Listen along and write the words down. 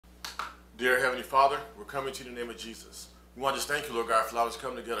Dear Heavenly Father, we're coming to you in the name of Jesus. We want to just thank you, Lord God, for allowing us to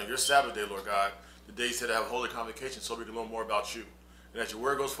come together on your Sabbath day, Lord God, the day you said to have a holy convocation so we can learn more about you. And as your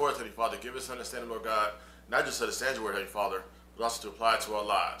word goes forth, Heavenly Father, give us understanding, Lord God, not just to understand your word, Heavenly Father, but also to apply it to our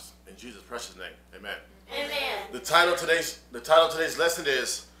lives. In Jesus' precious name, amen. Amen. The title of today's lesson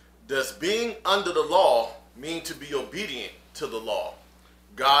is, Does being under the law mean to be obedient to the law?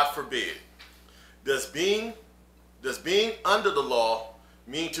 God forbid. Does being under the law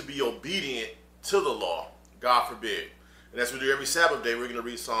mean to be obedient to the law? God forbid. And as we do every Sabbath day, we're going to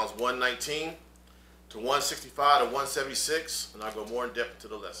read Psalms 119 to 165 to 176, and I'll go more in depth into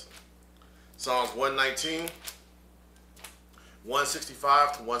the lesson. Psalms 119,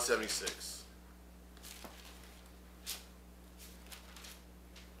 165 to 176.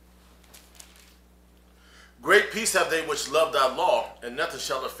 Great peace have they which love thy law, and nothing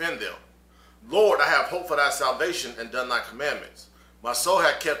shall offend them. Lord, I have hoped for thy salvation and done thy commandments. My soul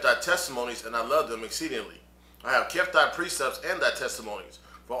hath kept thy testimonies, and I love them exceedingly. I have kept thy precepts and thy testimonies,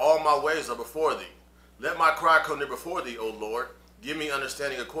 for all my ways are before thee. Let my cry come near before thee, O Lord. Give me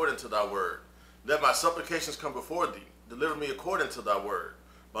understanding according to thy word. Let my supplications come before thee. Deliver me according to thy word.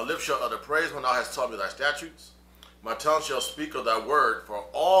 My lips shall utter praise when thou hast taught me thy statutes. My tongue shall speak of thy word, for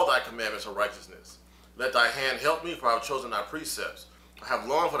all thy commandments are righteousness. Let thy hand help me, for I have chosen thy precepts. I have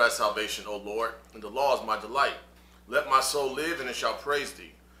longed for thy salvation, O Lord, and the law is my delight. Let my soul live, and it shall praise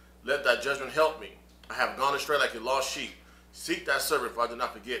thee. Let thy judgment help me. I have gone astray like a lost sheep. Seek thy servant, for I do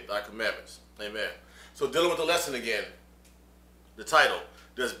not forget thy commandments. Amen. So dealing with the lesson again, the title,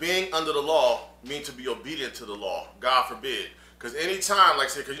 does being under the law mean to be obedient to the law? God forbid. Because anytime, like I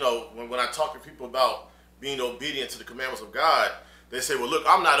said, because when I talk to people about being obedient to the commandments of God, they say, well, look,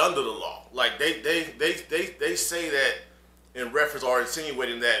 I'm not under the law. Like they say that in reference or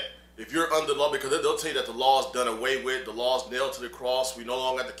insinuating that if you're under the law, because they'll tell you that the law is done away with, the law is nailed to the cross, we no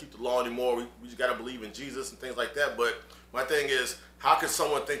longer have to keep the law anymore, we just got to believe in Jesus and things like that. But my thing is, how can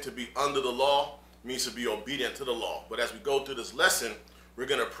someone think to be under the law means to be obedient to the law? But as we go through this lesson, we're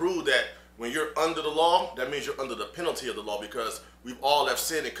going to prove that when you're under the law, that means you're under the penalty of the law, because we've all have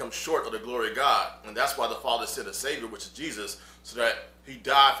sinned and come short of the glory of God. And that's why the Father sent a Savior, which is Jesus, so that he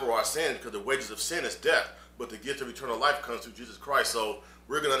died for our sins, because the wages of sin is death, but the gift of eternal life comes through Jesus Christ. So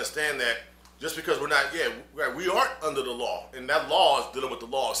we're going to understand that just because we aren't under the law, and that law is dealing with the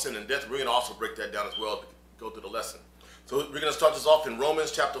law of sin and death. We're going to also break that down as well to go through the lesson. So we're going to start this off in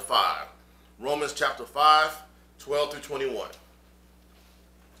Romans chapter 5. Romans chapter 5, 12 through 21.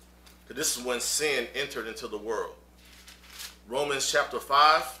 This is when sin entered into the world. Romans chapter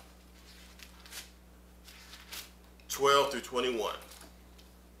 5, 12 through 21.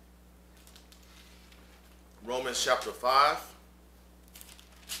 Romans chapter 5,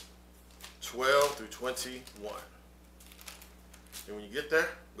 12 through 21. And when you get there,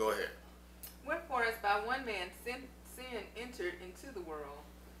 go ahead. Wherefore, as by one man sin entered into the world,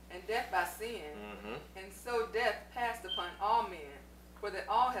 and death by sin, and so death passed upon all men, for that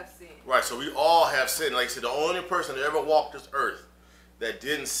all have sinned. Right, so we all have sinned. Like I said, the only person that ever walked this earth that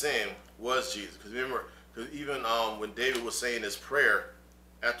didn't sin was Jesus. Because remember, even when David was saying his prayer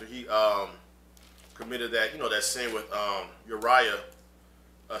after he committed that, that sin with Uriah,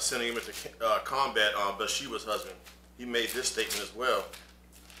 sending him into combat Bathsheba's husband, he made this statement as well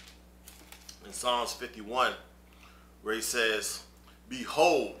in Psalms 51, where he says,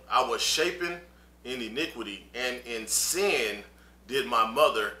 "Behold, I was shapen in iniquity, and in sin did my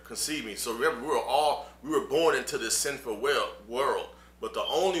mother conceive me." So remember, we were born into this sinful world, but the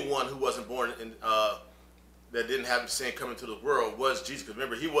only one who wasn't born in that didn't have sin come into the world was Jesus. Because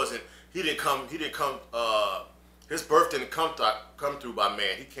remember, he didn't come. His birth didn't come through by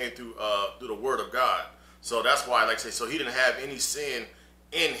man. He came through the Word of God. So that's why I like to say, so he didn't have any sin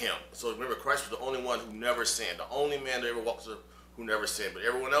in him. So remember, Christ was the only one who never sinned, the only man that ever walked who never sinned. But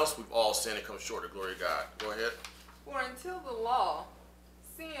everyone else, we've all sinned and come short of the glory of God. Go ahead. For until the law,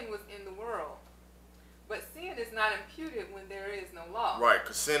 sin was in the world. But sin is not imputed when there is no law. Right,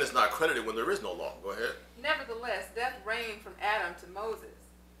 because sin is not credited when there is no law. Go ahead. Nevertheless, death reigned from Adam to Moses,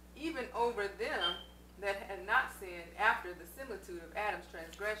 even over them that had not sinned after the similitude of Adam's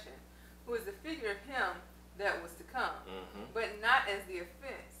transgression, who is the figure of him that was to come, but not as the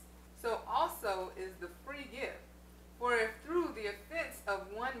offense. So also is the free gift. For if through the offense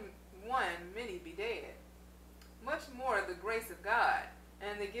of one many be dead, much more the grace of God,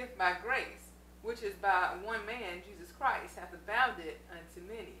 and the gift by grace, which is by one man, Jesus Christ, hath abounded unto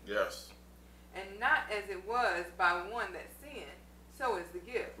many. Yes. And not as it was by one that sinned, so is the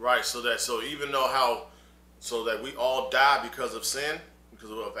gift. Right, so even though so that we all die because of sin, because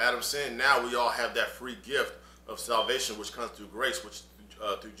of Adam's sin, now we all have that free gift of salvation which comes through grace, which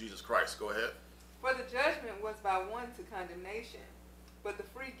through Jesus Christ. Go ahead. For the judgment was by one to condemnation, but the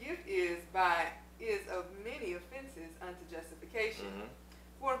free gift is of many offenses unto justification.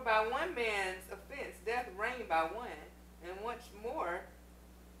 For by one man's offense death reigned by one, and much more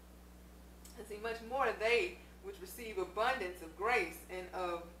they which receive abundance of grace and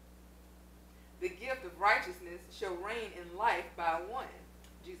of the gift of righteousness shall reign in life by one,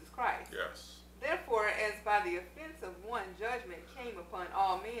 Jesus Christ. Yes. Therefore, as by the offense of one judgment came upon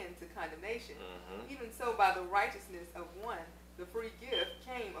all men to condemnation, even so by the righteousness of one the free gift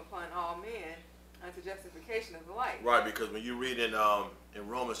came upon all men unto justification of the life. Right, because when you read in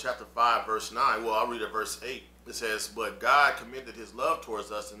Romans chapter 5, verse 9, well, I'll read at verse 8. It says, but God commended his love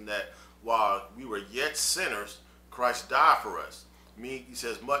towards us in that while we were yet sinners, Christ died for us. He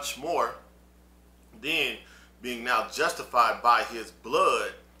says, much more, then being now justified by his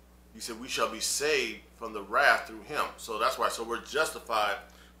blood, he said, we shall be saved from the wrath through him. So that's why. So we're justified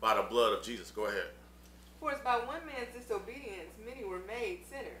by the blood of Jesus. Go ahead. For as by one man's disobedience, many were made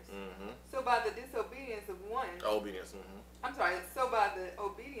sinners. So by the disobedience of one, so by the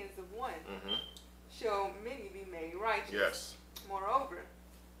obedience of one, shall many be made righteous. Yes. Moreover,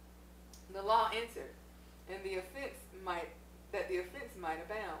 the law entered, and the offense might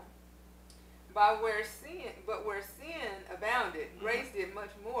abound. But where sin abounded, grace did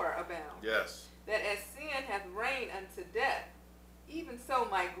much more abound. Yes. That as sin hath reigned unto death, even so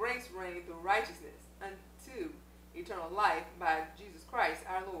might grace reign through righteousness unto eternal life by Jesus Christ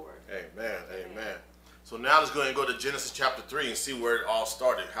our Lord. Amen. Amen. So now let's go ahead and go to Genesis chapter 3 and see where it all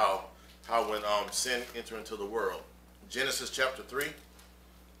started, how when sin entered into the world. Genesis chapter 3,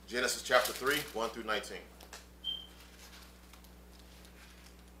 1 through 19.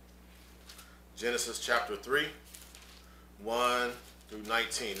 Genesis chapter 3, 1 through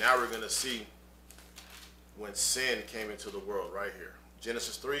 19. Now we're going to see when sin came into the world right here.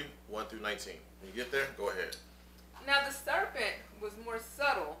 Genesis 3, 1 through 19. When you get there, go ahead. Now the serpent was more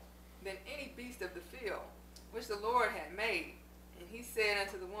subtle than any beast of the field, which the Lord had made. And he said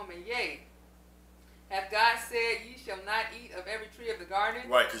unto the woman, Yea, hath God said, Ye shall not eat of every tree of the garden?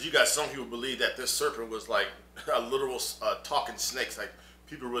 Right, because you got some people believe that this serpent was like a literal talking snakes. Like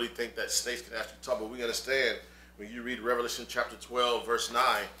people really think that snakes can actually talk, but we understand when you read Revelation chapter 12, verse 9,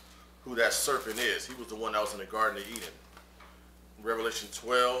 who that serpent is. He was the one that was in the Garden of Eden. Revelation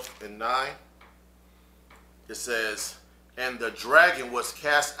 12 and 9, it says, and the dragon was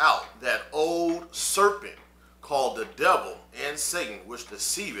cast out, that old serpent called the devil and Satan, which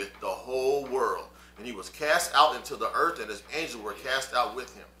deceiveth the whole world. And he was cast out into the earth, and his angels were cast out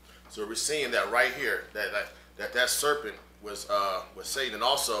with him. So we're seeing that right here, that serpent was Satan. And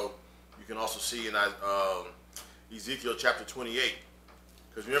also, you can also see in Ezekiel chapter 28.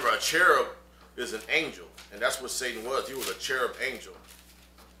 Because remember, a cherub is an angel, and that's what Satan was. He was a cherub angel.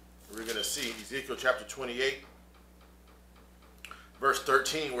 We're going to see Ezekiel chapter 28, verse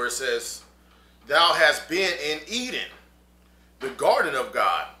 13, where it says, thou hast been in Eden, the garden of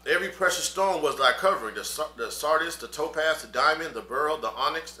God. Every precious stone was thy covering, the sardius, the topaz, the diamond, the beryl, the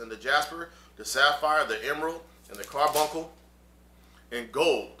onyx, and the jasper, the sapphire, the emerald, and the carbuncle, and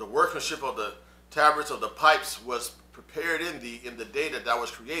gold. The workmanship of the tabrets of the pipes was prepared in thee in the day that thou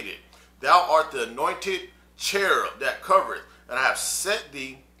was created. Thou art the anointed cherub that covereth, and I have set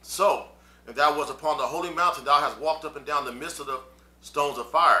thee so. And thou wast upon the holy mountain, thou hast walked up and down the midst of the stones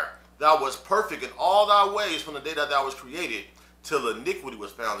of fire. Thou wast perfect in all thy ways from the day that thou was created, till iniquity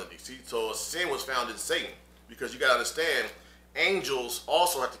was found in thee. See, so sin was found in Satan, because you got to understand, angels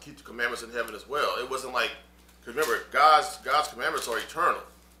also have to keep the commandments in heaven as well. It wasn't like, because remember, God's commandments are eternal.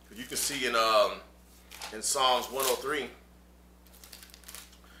 Because you can see in Psalms 103,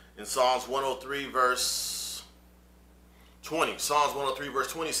 verse 20. Psalms 103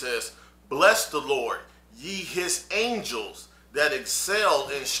 verse 20 says, bless the Lord, ye his angels that excel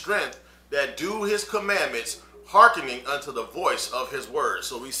in strength, that do his commandments, hearkening unto the voice of his word.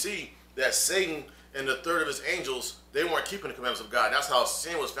 So we see that Satan and the third of his angels, they weren't keeping the commandments of God. That's how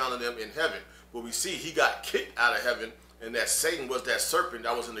sin was found in them in heaven. But we see he got kicked out of heaven, and that Satan was that serpent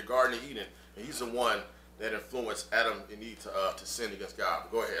that was in the Garden of Eden. And he's the one that influenced Adam and Eve to sin against God.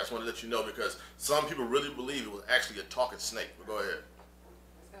 But go ahead. I just want to let you know, because some people really believe it was actually a talking snake. But go ahead.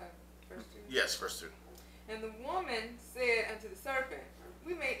 Verse 2. Yes, verse 2. And the woman said unto the serpent,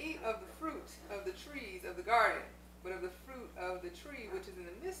 we may eat of the fruit of the trees of the garden, but of the fruit of the tree which is in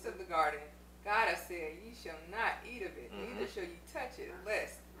the midst of the garden, God hath said, ye shall not eat of it, neither shall ye touch it,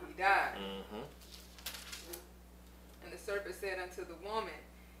 lest ye die. And the serpent said unto the woman,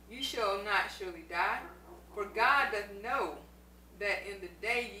 ye shall not surely die, for God doth know that in the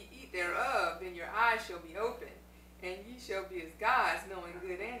day ye eat thereof, then your eyes shall be opened, and ye shall be as gods, knowing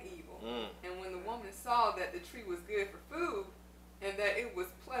good and evil. And when the woman saw that the tree was good for food, and that it was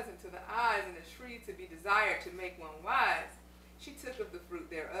pleasant to the eyes, and a tree to be desired to make one wise, she took of the fruit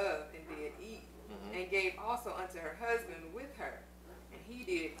thereof, and did eat, and gave also unto her husband with her, and he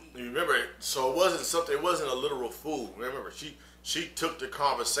did eat. You remember, so it wasn't a literal food. Remember, she took the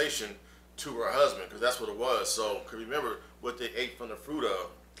conversation to her husband, because that's what it was. So, remember what they ate from the fruit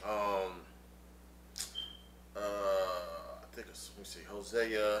of. I think it's, let me see,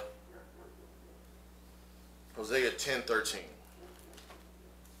 Hosea 10:13.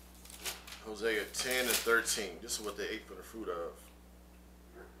 Hosea 10 and 13. This is what they ate from the fruit of.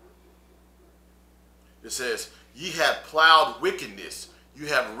 It says, ye have plowed wickedness, you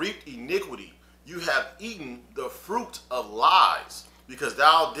have reaped iniquity, you have eaten the fruit of lies, because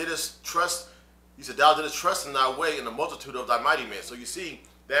thou didst trust, you said, thou didst trust in thy way in the multitude of thy mighty men. So you see,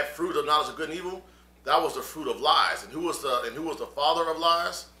 that fruit of knowledge of good and evil, that was the fruit of lies. And who was the father of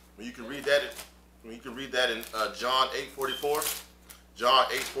lies? Well, you can read that in John 8:44. John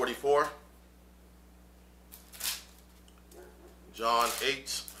 8:44. John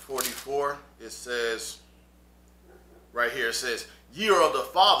 8:44. It says, right here, it says, ye are of the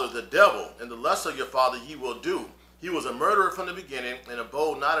father, the devil, and the lust of your father ye will do. He was a murderer from the beginning, and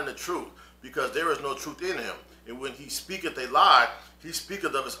abode not in the truth, because there is no truth in him. And when he speaketh a lie, he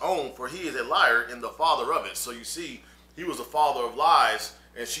speaketh of his own, for he is a liar and the father of it. So you see, he was the father of lies,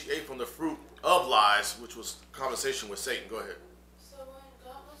 and she ate from the fruit of lies, which was conversation with Satan. Go ahead. So when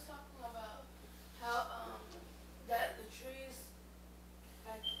God was talking about how that the trees,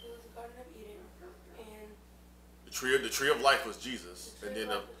 like it was the Garden of Eden, and the tree of life was Jesus, and then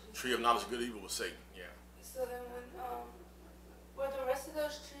the tree of knowledge of good and evil was Satan. Yeah. So then when were the rest of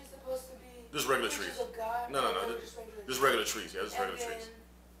those trees supposed to be just regular trees? Of God, no. Just regular trees. Yeah, just regular trees.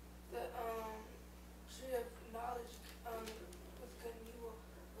 The tree of knowledge with good and evil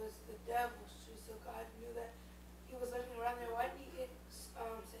was the devil's tree. So God knew that he was looking around there. Why did he get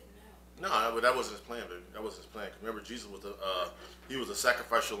Satan out? No, but that wasn't his plan, baby. That wasn't his plan. Remember, Jesus was he was a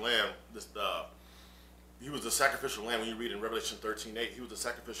sacrificial lamb. He was the sacrificial lamb. When you read in Revelation 13:8, he was the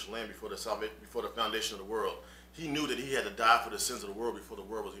sacrificial lamb before the foundation of the world. He knew that he had to die for the sins of the world before the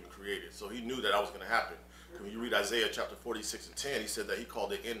world was even created. So he knew that was going to happen. When you read Isaiah chapter 46 and 10, he said that he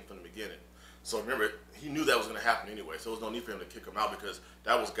called it end from the beginning. So remember, he knew that was going to happen anyway. So there was no need for him to kick him out, because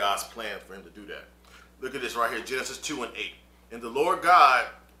that was God's plan for him to do that. Look at this right here, Genesis 2 and 8. And the Lord God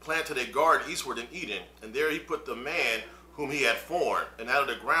planted a garden eastward in Eden, and there he put the man whom he had formed. And out of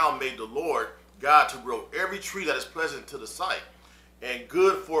the ground made the Lord God to grow every tree that is pleasant to the sight and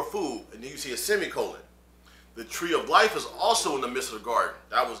good for food. And then you see a semicolon. The tree of life is also in the midst of the garden.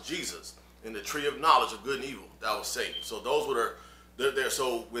 That was Jesus. And the tree of knowledge of good and evil, that was Satan. So those were there.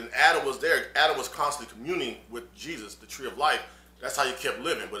 So when Adam was there, Adam was constantly communing with Jesus, the tree of life. That's how he kept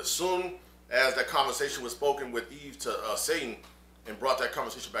living. But as soon as that conversation was spoken with Eve to Satan and brought that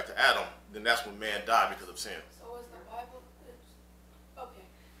conversation back to Adam, then that's when man died because of sin. So was the Bible, okay.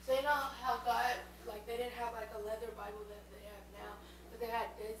 So you know how God, like they didn't have like a leather Bible that they have now, but they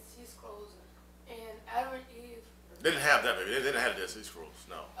had Dead Sea Scrolls, and Adam and Eve. They didn't have that, baby. They didn't have Dead Sea Scrolls.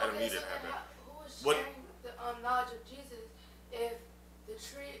 No, Adam and Eve didn't have that. Who was sharing the knowledge of Jesus if the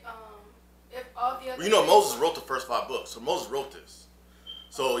tree, if all the other... Well, you know, Moses wrote the first 5 books. So Moses wrote this.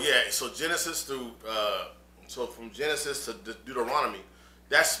 So yeah, so Genesis through, so from Genesis to Deuteronomy,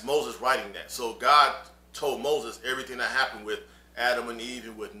 that's Moses writing that. So God told Moses everything that happened with Adam and Eve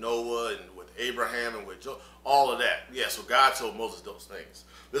and with Noah and with Abraham and with all of that. Yeah, so God told Moses those things.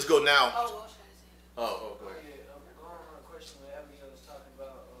 Let's go now. Oh, well, go ahead. Yeah, going on a question that Abigail was talking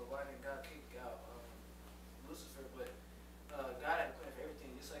about, why didn't God kick out Lucifer? But God had a plan for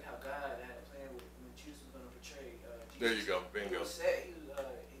everything, just like how God had a plan when Jesus was going to portray Jesus. There you go, bingo. Jesus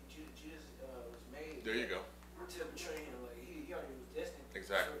was made. There you go. To portray him, like he already was destined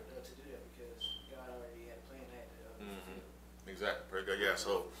exactly to do that, because God already had a plan that. Exactly, very good. Yeah,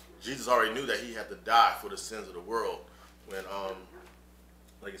 so Jesus already knew that he had to die for the sins of the world when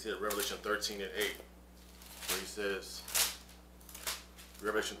like I said, Revelation 13 and 8, where he says,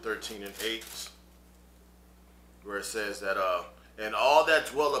 Revelation 13 and 8, where it says that, and all that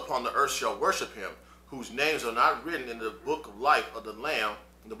dwell upon the earth shall worship him, whose names are not written in the book of life of the Lamb,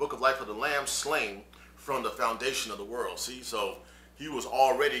 in the book of life of the Lamb slain from the foundation of the world. See, so he was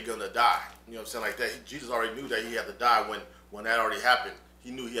already going to die. You know what I'm saying? Like that. Jesus already knew that he had to die when that already happened. He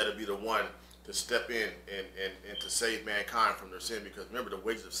knew he had to be the one to step in and to save mankind from their sin, because remember, the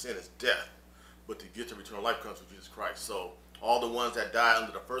wages of sin is death, but the gift of eternal life comes from Jesus Christ. So all the ones that died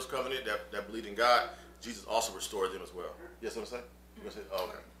under the first covenant that believed in God, Jesus also restored them as well. Yes, what I'm saying? You gonna say? Oh,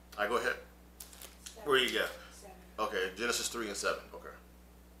 okay. All right, go ahead. Where you got? Okay, Genesis 3 and 7. Okay.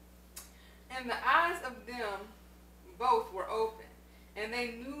 And the eyes of them both were open, and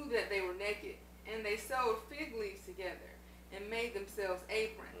they knew that they were naked. And they sewed fig leaves together and made themselves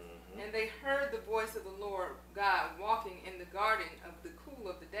aprons. And they heard the voice of the Lord God walking in the garden of the cool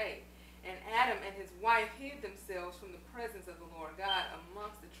of the day. And Adam and his wife hid themselves from the presence of the Lord God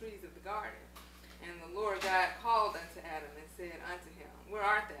amongst the trees of the garden. And the Lord God called unto Adam and said unto him, Where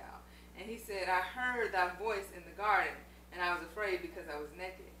art thou? And he said, I heard thy voice in the garden, and I was afraid because I was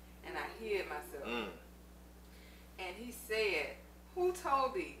naked, and I hid myself. And he said, Who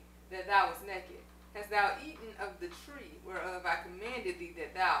told thee that thou was naked? Hast thou eaten of the tree whereof I commanded thee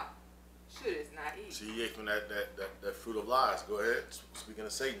that thou shouldest not eat? So he ate from that fruit of lies. Go ahead. Speaking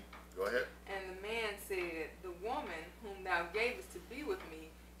of Satan. Go ahead. And the man said, The woman whom thou gavest to be with me,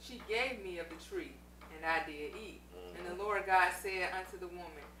 she gave me of the tree, and I did eat. And the Lord God said unto the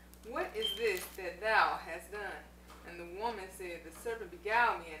woman, What is this that thou hast done? And the woman said, The serpent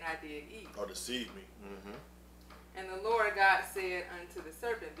beguiled me, and I did eat. Or deceived me. And the Lord God said unto the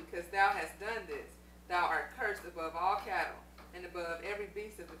serpent, Because thou hast done this, thou art cursed above all cattle, and above every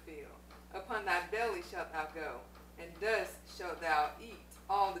beast of the field. Upon thy belly shalt thou go, and dust shalt thou eat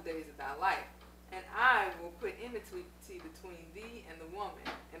all the days of thy life. And I will put enmity between thee and the woman,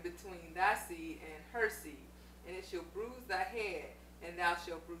 and between thy seed and her seed. And it shall bruise thy head, and thou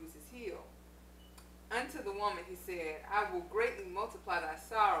shalt bruise his heel. Unto the woman he said, I will greatly multiply thy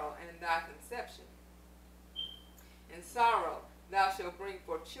sorrow and thy conception. In sorrow thou shalt bring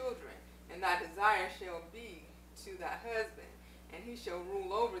forth children, and thy desire shall be to thy husband, and he shall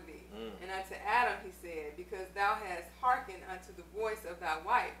rule over thee. And unto Adam he said, Because thou hast hearkened unto the voice of thy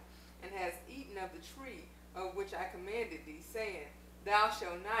wife, and hast eaten of the tree of which I commanded thee, saying, Thou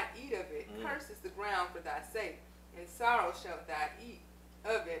shalt not eat of it. Cursed is the ground for thy sake, and sorrow shalt thou eat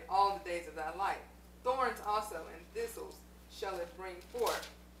of it all the days of thy life. Thorns also and thistles shall it bring forth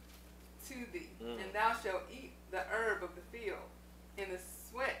to thee, and thou shalt eat the herb of the field. In the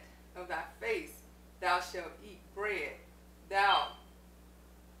sweat of thy face thou shalt eat bread,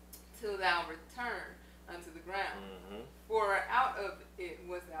 till thou return unto the ground. For out of it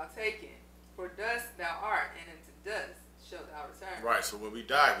was thou taken, for dust thou art, and into dust shalt thou return. Right. So when we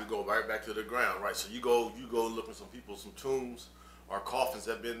die, we go right back to the ground. Right. So you go look at some people, some tombs or coffins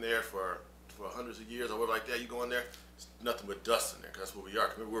that have been there for hundreds of years or whatever like that. You go in there, it's nothing but dust in there. Cause that's what we are.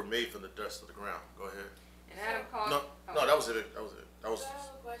 Cause we're made from the dust of the ground. Go ahead. And Adam called. No, that was it. That was it. That was. I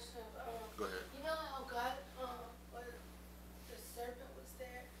have a question. Go ahead. You know how God, the serpent was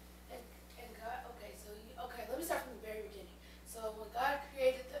there, and God. Okay, so let me start from the very beginning. So when God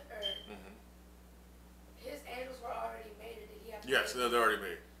created the earth, His angels were already made, or did He have to? Yes, they're already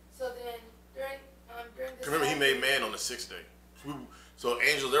made. So then during this. Remember, He made man on the 6th day. So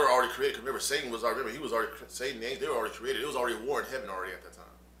angels, they were already created. Remember, Satan was already. Remember, he was already Satan. The angels, they were already created. It was already war in heaven already at that time.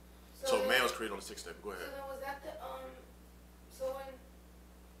 So then, man was created on the 6th day. But go ahead. So then was that the So when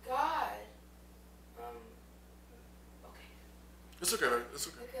God okay. It's okay, man. It's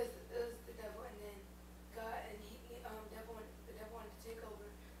okay. Because it was the devil, and then God, and the devil wanted to take over.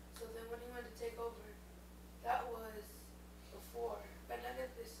 So then when he wanted to take over, that was before. But none of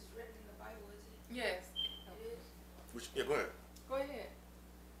this is written in the Bible, is it? Yes. It is. Yeah, go ahead. Go ahead.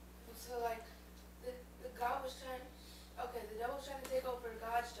 And so like the God was trying. Okay, the devil was trying to take over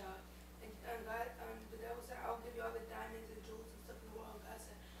God's job, and God, the devil said, "I'll give you all the diamonds and jewels and stuff in the world." God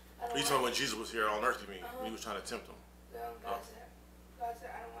said, "I don't." You talking when Jesus was here on earth? You mean when he was trying to tempt him? God said,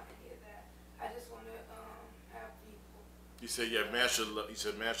 "I don't want any of that. I just want to have people." He said, "Yeah, man should." He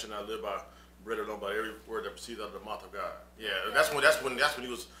said, "Man should not live by bread alone, by every word that proceeds out of the mouth of God." Yeah, that's when he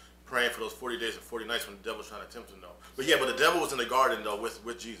was praying for those 40 days and 40 nights when the devil was trying to tempt him, though. But yeah, but the devil was in the garden though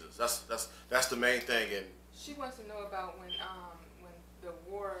with Jesus. That's the main thing. And she wants to know about when the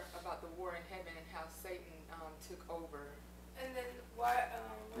war in heaven and how Satan took over. And then why?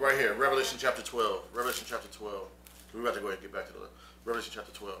 Right here, Revelation chapter 12. Revelation chapter 12. We're about to go ahead and get back to the Revelation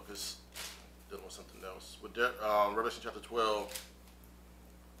chapter 12 because dealing with something else. With that, Revelation chapter 12,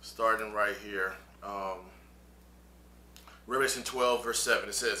 starting right here. Revelation 12, verse 7.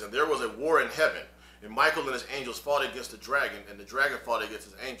 It says, "And there was a war in heaven, and Michael and his angels fought against the dragon, and the dragon fought against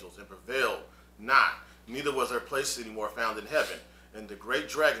his angels, and prevailed not. Neither was their place anymore found in heaven. And the great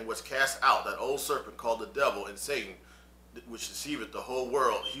dragon was cast out, that old serpent called the devil and Satan, which deceiveth the whole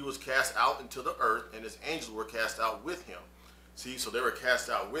world. He was cast out into the earth, and his angels were cast out with him." See, so they were cast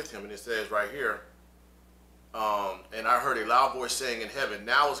out with him. And it says right here, "And I heard a loud voice saying in heaven,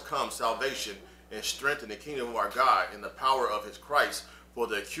 Now is come salvation and strength in the kingdom of our God and the power of his Christ. For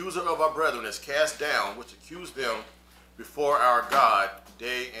the accuser of our brethren is cast down, which accused them before our God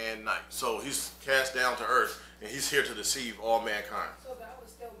day and night." So he's cast down to earth. and he's here to deceive all mankind. So God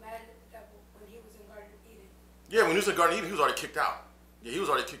was still mad at the devil when he was in Garden of Eden? Yeah, when he was in Garden of Eden, he was already kicked out. Yeah, he was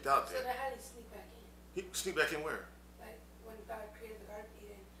already kicked out there. So then how did he sneak back in? He sneaked back in where? Like when God created the Garden of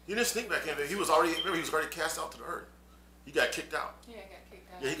Eden. He didn't sneak back in there. He was already cast out to the earth. He got kicked out. Yeah, got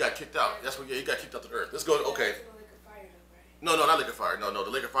kicked out. Yeah, he got kicked out. That's what. Yeah, he got kicked out to the earth. Let's go. Okay. The lake of fire, though, right? No, not lake of fire. No, the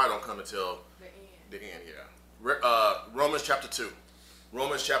lake of fire don't come until The end. the end. Yeah. Romans chapter 2.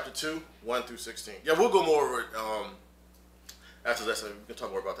 Romans chapter 2, 1 through 16. Yeah, we'll go more over it after the lesson. We can talk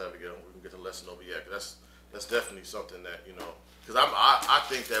more about that again. We can get the lesson over yet. That's definitely something that, you know, because I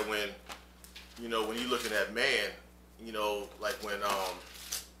think that when, you know, when you're looking at man, you know, like when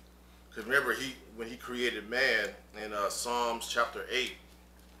because remember when he created man in Psalms chapter 8.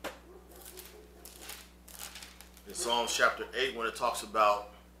 In Psalms chapter 8, when it talks about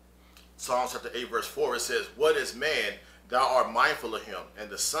Psalms chapter 8 verse 4, it says, "What is man, thou art mindful of him, and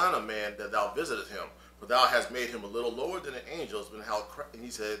the son of man, that thou visitest him? For thou hast made him a little lower than the angels, and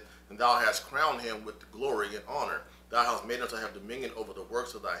he said, and thou hast crowned him with glory and honor. Thou hast made him to have dominion over the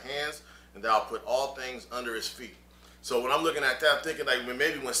works of thy hands, and thou put all things under his feet." So when I'm looking at that, I'm thinking like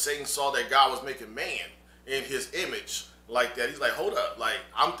maybe when Satan saw that God was making man in his image like that, he's like, hold up. Like,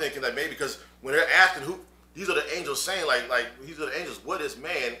 I'm thinking that maybe because when they're asking who, these are the angels saying, like these are the angels, what is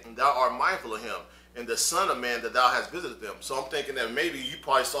man, and thou art mindful of him, and the son of man, that thou hast visited them. So I'm thinking that maybe you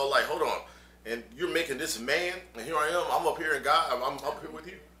probably saw like, hold on, and you're making this man, and here I am, I'm up here in God, I'm up here with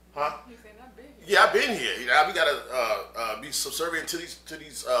you. Huh? He said, I've been here. Yeah, I've been here. You know, we gotta be subservient to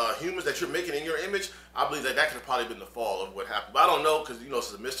these humans that you're making in your image. I believe that could have probably been the fall of what happened. But I don't know, because, you know,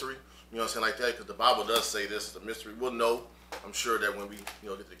 it's a mystery. You know what I'm saying, like that, because the Bible does say this is a mystery. We'll know, I'm sure, that when we, you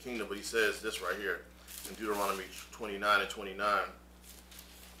know, get to the kingdom. But he says this right here in Deuteronomy 29 and 29.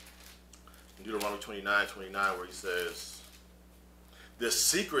 In Deuteronomy 29, where he says, "The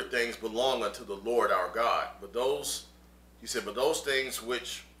secret things belong unto the Lord our God, but those," he said, "but those things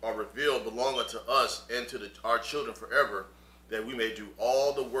which are revealed belong unto us and to our children forever, that we may do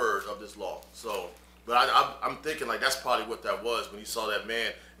all the word of this law." So, but I'm thinking like that's probably what that was when he saw that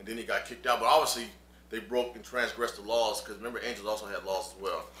man, and then he got kicked out. But obviously they broke and transgressed the laws, because remember, angels also had laws as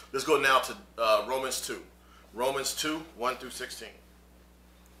well. Let's go now to Romans 2. Romans 2, 1 through 16.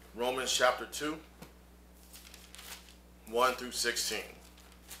 Romans chapter 2, 1 through 16.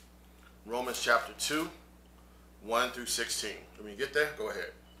 Romans chapter 2, 1 through 16. When you get there, go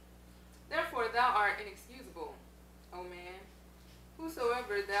ahead. "Therefore thou art inexcusable, O man,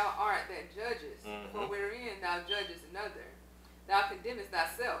 whosoever thou art that judgest, for wherein thou judgest another, thou condemnest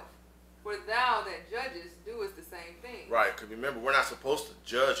thyself. For thou that judgest doest the same thing." Right, because remember, we're not supposed to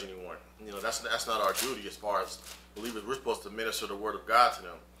judge anyone. You know, that's not our duty as far as believers. We're supposed to minister the word of God to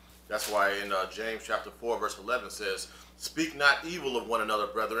them. That's why in James chapter 4, verse 11 says, "Speak not evil of one another,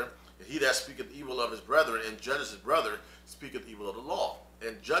 brethren. And he that speaketh evil of his brethren and judges his brother speaketh evil of the law,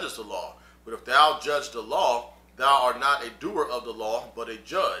 and judges the law. But if thou judge the law, thou art not a doer of the law, but a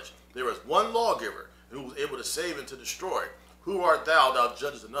judge. There is one lawgiver who was able to save and to destroy. Who art thou, thou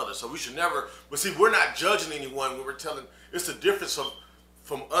judgest another?" So we should never, but see, we're not judging anyone when we're telling, it's the difference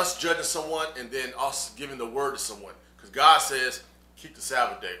from us judging someone and then us giving the word to someone. Because God says, keep the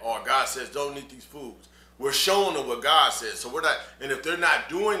Sabbath day, or God says, don't eat these foods. We're showing them what God says. So we're not, and if they're not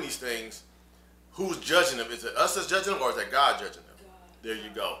doing these things, who's judging them? Is it us that's judging them, or is that God judging them? God. There you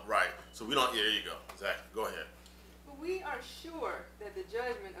go, right. So we don't, yeah, there you go, exactly. Go ahead. "For we are sure that the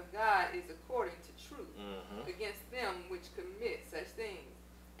judgment of God is according to truth against them which commit such things.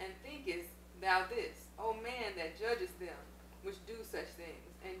 And thinkest thou this, O man, that judgest them which do such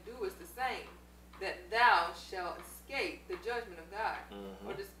things, and doest the same, that thou shalt escape the judgment of God?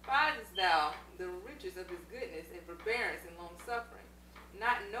 Or despisest thou the riches of his goodness and forbearance and long suffering,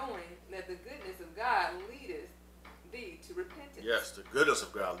 not knowing that the goodness of God leadeth thee to repentance?" Yes, the goodness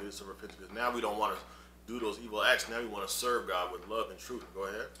of God leads to repentance. Because now we don't want to do those evil acts. Now we want to serve God with love and truth. Go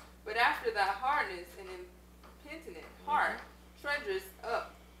ahead. "But after thy hardness and impenitent heart treasurest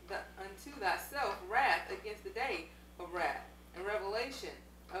up unto thyself wrath against the day of wrath and revelation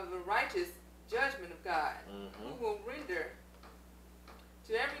of the righteous judgment of God, who will render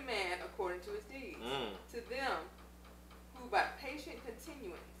to every man according to his deeds. To them who by patient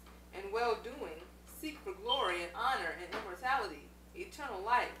continuance and well-doing seek for glory and honor and immortality, eternal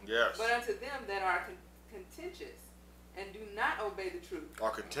life. Yes. But unto them that are contentious and do not obey the truth,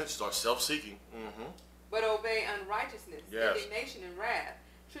 Our contentious are self-seeking. but obey unrighteousness, Yes. indignation and wrath,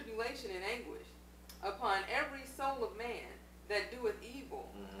 tribulation and anguish, upon every soul of man that doeth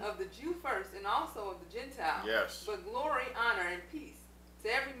evil, of the Jew first and also of the Gentile. Yes. But glory, honor, and peace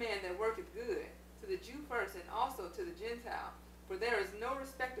to every man that worketh good, to the Jew first and also to the Gentile. For there is no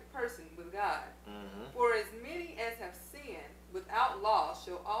respected person with God. Mm-hmm. For as many as have sinned without law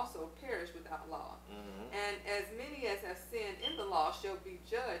shall also perish without law. Mm-hmm. And as many as have sinned in the law shall be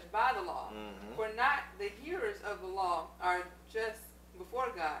judged by the law. Mm-hmm. For not the hearers of the law are just before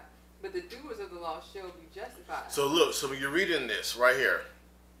God, but the doers of the law shall be justified. So look, so when you're reading this right here,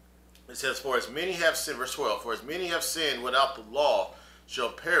 it says, for as many have sinned, verse 12, for as many have sinned without the law shall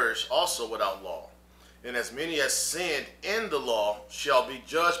perish also without law. And as many as sinned in the law shall be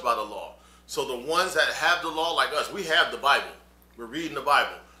judged by the law. So the ones that have the law, like us, we have the Bible. We're reading the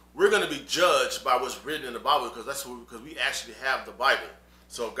Bible. We're going to be judged by what's written in the Bible because we actually have the Bible.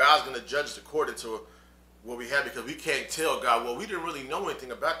 So God's going to judge us according to what we have, because we can't tell God, well, we didn't really know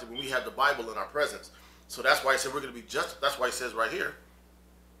anything about it when we had the Bible in our presence. So that's why he said we're going to be just. That's why he says right here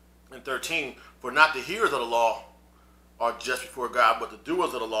in 13, for not the hearers of the law are just before God, but the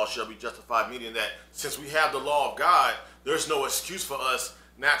doers of the law shall be justified, meaning that since we have the law of God, there's no excuse for us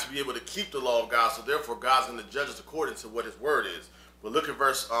not to be able to keep the law of God. So therefore, God's going to judge us according to what his word is. But look at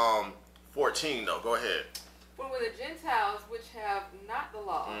verse 14, though. Go ahead. For when the Gentiles, which have not the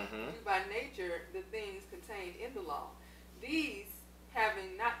law, do by nature the things contained in the law, these,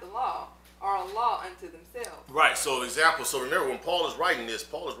 having not the law, are a law unto themselves. Right. So example. So remember, when Paul is writing this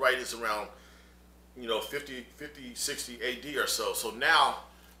around 50, 60 AD or so. So now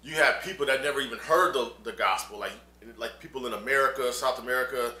you have people that never even heard the gospel, like people in America, South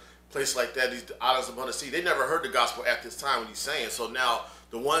America, places like that, these islands upon the sea. They never heard the gospel at this time when he's saying. So now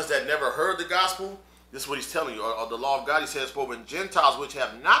the ones that never heard the gospel, this is what he's telling you, or the law of God. He says, for when Gentiles which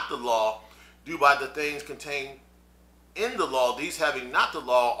have not the law do by the things contained in the law, these having not the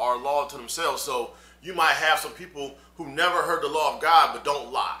law are a law to themselves. So you might have some people who never heard the law of God but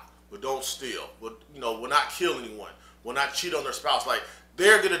don't lie, but don't steal, but will not kill anyone, will not cheat on their spouse. Like,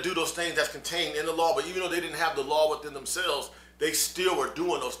 they're going to do those things that's contained in the law, but even though they didn't have the law within themselves, they still were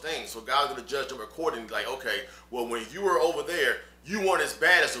doing those things. So God's going to judge them accordingly. Like, okay, well, when you were over there, you weren't as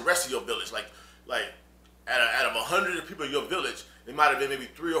bad as the rest of your village. Like out of 100 people in your village, it might have been maybe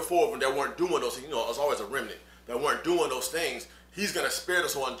 3 or 4 of them that weren't doing those things. There's always a remnant that weren't doing those things. He's going to spare them.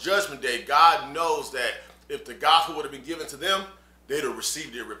 So on Judgment Day, God knows that if the gospel would have been given to them, they'd have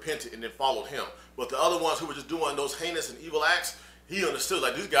received it, repented, and then followed him. But the other ones who were just doing those heinous and evil acts, he understood,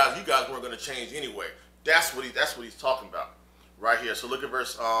 like, you guys weren't going to change anyway. That's what he's talking about right here. So look at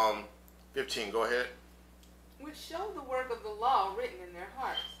verse 15. Go ahead. Which show the work of the law written in their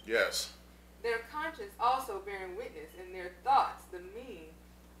hearts. Yes. Their conscience also bearing witness, and their thoughts the mean,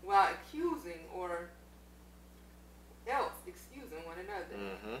 while accusing or else excusing one another.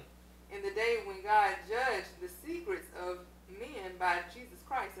 Mm-hmm. In the day when God judged the secrets of men by Jesus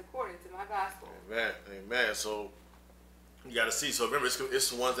Christ according to my gospel. Amen. Amen. So you got to see. So remember, it's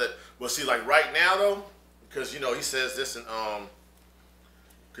the ones that, well, see, like right now though, because he says this in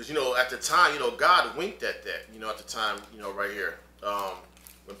because at the time, God winked at that. At the time, right here,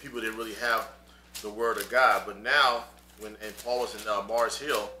 when people didn't really have the word of God. But now, and Paul was in Mars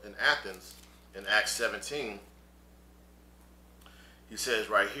Hill in Athens in Acts 17, he says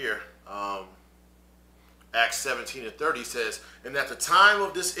right here, Acts 17:30 says, and at the time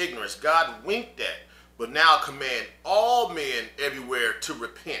of this ignorance, God winked at, but now command all men everywhere to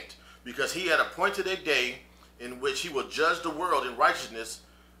repent, because he had appointed a day in which he will judge the world in righteousness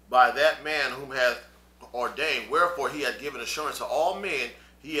by that man whom hath ordained. Wherefore he hath given assurance to all men,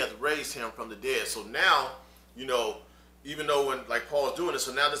 he hath raised him from the dead. So now, even though when like Paul is doing this,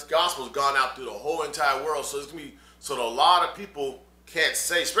 so now this gospel has gone out through the whole entire world. So it's gonna be so that a lot of people can't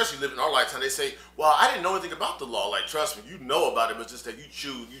say, especially living in our lifetime, they say, well, I didn't know anything about the law. Like, trust me, you know about it, but it's just that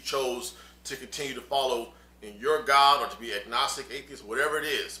you chose to continue to follow in your God, or to be agnostic, atheist, whatever it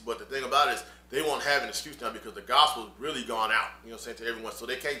is. But the thing about it is, they won't have an excuse now because the gospel has really gone out, saying to everyone. So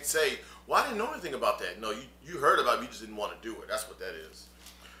they can't say, well, I didn't know anything about that. No, you heard about it, you just didn't want to do it. That's what that is.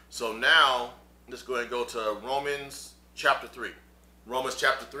 So now, let's go ahead and go to Romans chapter 3. Romans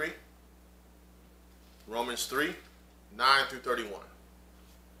chapter 3. Romans 3, 9 through 31.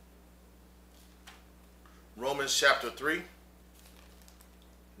 Romans chapter 3,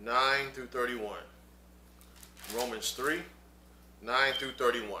 9 through 31. Romans 3, 9 through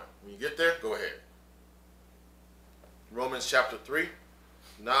 31. When you get there, go ahead. Romans chapter 3,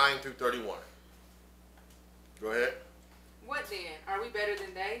 9 through 31. Go ahead. What then? Are we better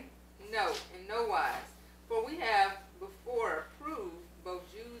than they? No, in no wise. For we have before proved, both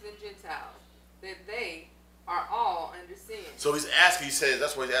Jews and Gentiles, that they are all under sin. So he's asking, he says,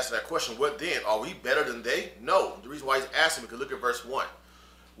 that's why he's asking that question. What then? Are we better than they? No. The reason why he's asking, because look at verse 1.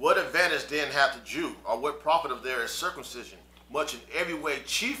 What advantage then hath the Jew, or what profit of there is circumcision? Much in every way,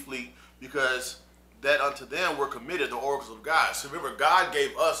 chiefly because that unto them were committed the oracles of God. So remember, God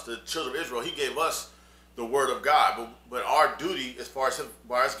gave us, the children of Israel, he gave us the word of God. But our duty, as far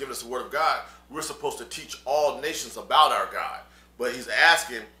as giving us the word of God, we're supposed to teach all nations about our God. But he's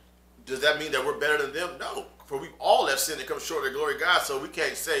asking, does that mean that we're better than them? No. For we all have sinned and come short of the glory of God. So we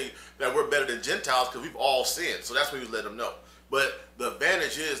can't say that we're better than Gentiles because we've all sinned. So that's what he was letting them know. But the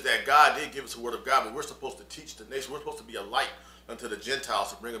advantage is that God did give us the word of God, but we're supposed to teach the nation. We're supposed to be a light unto the Gentiles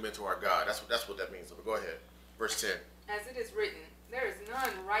to bring them into our God. That's what that means. So go ahead. Verse 10. As it is written, there is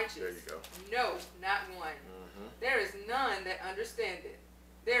none righteous. There you go. No, not one. Mm-hmm. There is none that understandeth.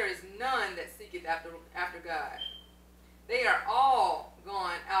 There is none that seeketh after God. They are all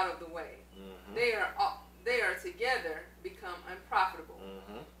gone out of the way. Mm-hmm. They are together become unprofitable.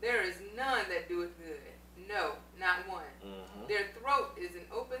 Mm-hmm. There is none that doeth good. No, not one. Mm-hmm. Their throat is an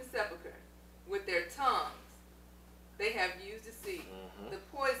open sepulchre. With their tongues they have used deceit. Mm-hmm. The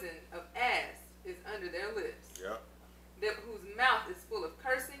poison of asp is under their lips. Yeah. Whose mouth is full of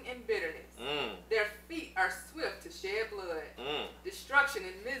cursing and bitterness. Their feet are swift to shed blood. Destruction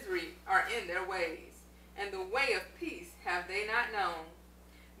and misery are in their ways, and the way of peace have they not known.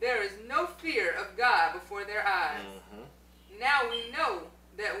 There is no fear of God before their eyes. Now we know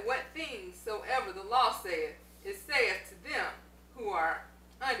that what things soever the law saith, it saith to them who are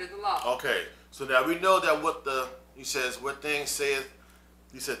under the law. Okay, so now we know that he says, what things saith,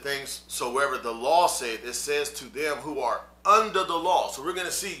 he said things soever the law saith, it says to them who are under the law. So we're going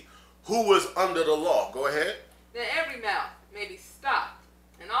to see who was under the law. Go ahead. That every mouth may be stopped,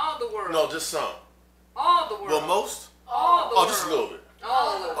 and all the world. No, just some. All the world. Well, most? All the world. Just a little bit.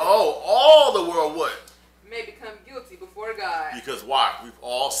 All of it. Oh, all the world what? May become guilty before God. Because why? We've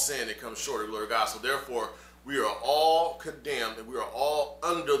all sinned and come short of the glory of God. So therefore, we are all condemned and we are all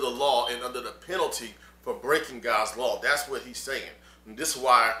under the law and under the penalty for breaking God's law. That's what he's saying. And this is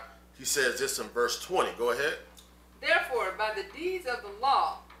why he says this in verse 20. Go ahead. Therefore, by the deeds of the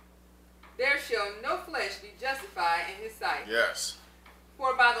law, there shall no flesh be justified in his sight. Yes.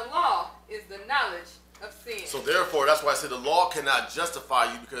 For by the law is the knowledge of sin. So therefore, that's why I said the law cannot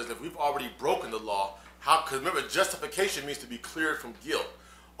justify you, because if we've already broken the law, because remember, justification means to be cleared from guilt.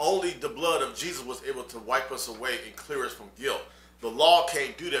 Only the blood of Jesus was able to wipe us away and clear us from guilt. The law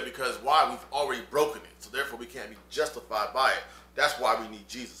can't do that because why? We've already broken it. So therefore, we can't be justified by it. That's why we need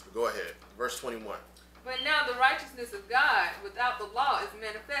Jesus. But go ahead. Verse 21. But now the righteousness of God without the law is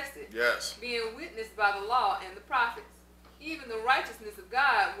manifested. Yes. Being witnessed by the law and the prophets. Even the righteousness of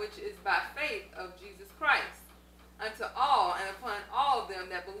God, which is by faith of Jesus Christ, unto all and upon all them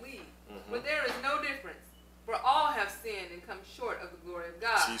that believe. But there is no difference, for all have sinned and come short of the glory of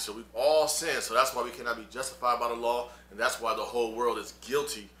God. See, so we've all sinned, so that's why we cannot be justified by the law, and that's why the whole world is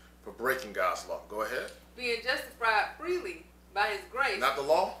guilty for breaking God's law. Go ahead. Being justified freely by his grace. Not the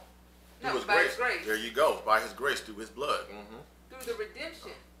law? No, by his grace. There you go. By his grace, through his blood. Through the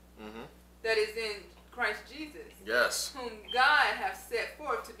redemption that is in Christ Jesus. Yes. Whom God hath set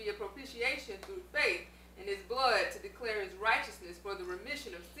forth to be a propitiation through faith in his blood, to declare his righteousness for the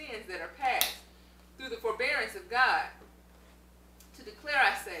remission of sins that are past, through the forbearance of God. To declare,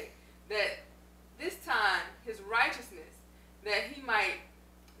 I say, that this time his righteousness, that he might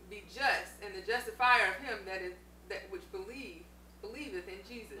be just and the justifier of him that which believeth in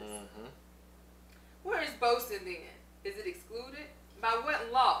Jesus. Where is boasting then? Is it excluded? By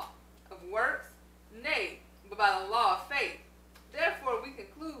what law? Of works? Nay, but by the law of faith. Therefore we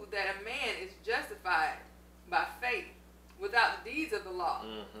conclude that a man is justified by faith without the deeds of the law.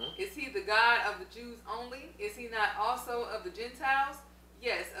 Is he the God of the Jews only? Is he not also of the Gentiles?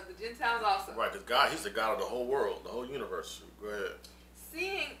 Yes, of the Gentiles also. Right, because God, he's the God of the whole world, the whole universe. Go ahead.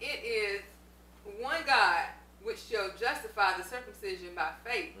 Seeing it is one God which shall justify the circumcision by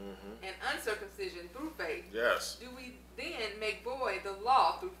faith and uncircumcision through faith. Yes. Do we then make void the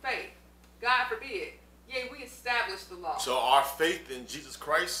law through faith? God forbid. Yea, we establish the law. So our faith in Jesus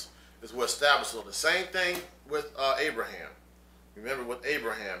Christ is what established it. The same thing with Abraham. Remember with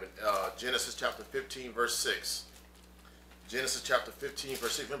Abraham in Genesis chapter 15, verse 6. Genesis chapter 15,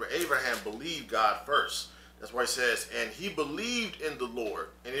 verse 6. Remember, Abraham believed God first. That's why he says, and he believed in the Lord.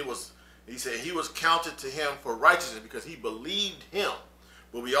 And he said he was counted to him for righteousness because he believed him.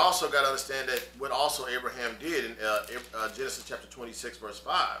 But we also got to understand that what also Abraham did in Genesis chapter 26, verse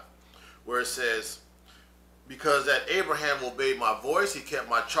 5, where it says, because that Abraham obeyed my voice, he kept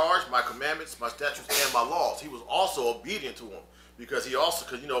my charge, my commandments, my statutes, and my laws. He was also obedient to him. Because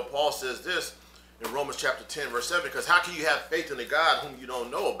Paul says this in Romans chapter 10, verse 7, because how can you have faith in a God whom you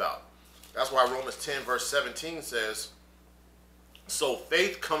don't know about? That's why Romans 10, verse 17 says, so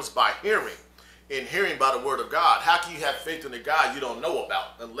faith comes by hearing, and hearing by the word of God. How can you have faith in a God you don't know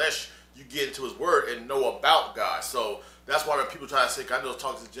about unless you get into his word and know about God. So that's why when people try to say, I know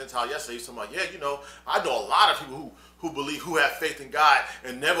talking to the Gentile yesterday, he's talking about, yeah, you know, I know a lot of people who believe, who have faith in God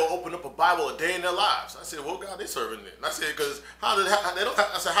and never open up a Bible a day in their lives. I said, well, God, they serving it. And I said, because how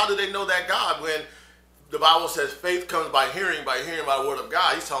do they know that God when the Bible says faith comes by hearing by the word of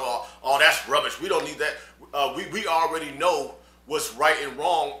God? He's talking about, oh, that's rubbish. We don't need that. We already know what's right and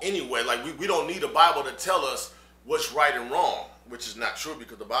wrong anyway. Like we don't need a Bible to tell us what's right and wrong, which is not true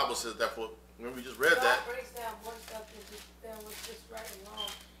because the Bible says that for, when we just read God that. breaks down one stuff than what's just right and wrong.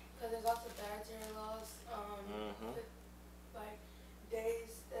 Because there's also dietary laws, like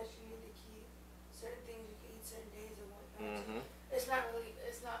days that you need to keep, certain things you can eat certain days and whatnot. It's not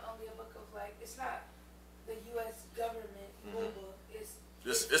only a book of like, it's not the U.S. government book. It's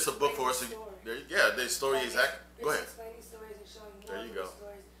a book for us. Yeah, the story exactly. Go ahead. It's explaining stories and showing There you go.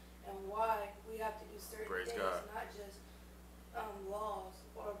 stories and why we have to do certain Praise things, God. not just laws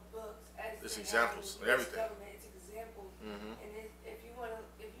or books. It's examples and everything. Government, it's examples. And if you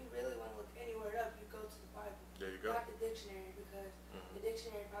really want to look anywhere up, you go to the Bible. There you go. Not the dictionary, because the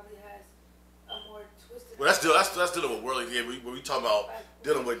dictionary probably has a more twisted. Well, that's dealing with worldly. Yeah, when we talk about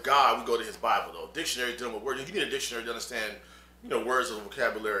dealing with God, we go to His Bible. Though dictionary dealing with words, you need a dictionary to understand, you know, words of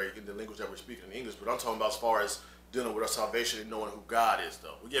vocabulary in the language that we're speaking in English. But I'm talking about as far as dealing with our salvation and knowing who God is,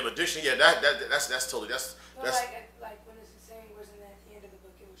 though. Yeah, but dictionary, yeah, that's totally that's. Like when it's saying words in at the end of the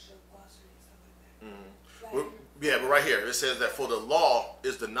book, it will show glossary and stuff like that. Yeah, but right here it says that for the law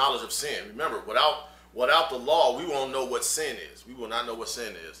is the knowledge of sin. Remember, without the law, we won't know what sin is. We will not know what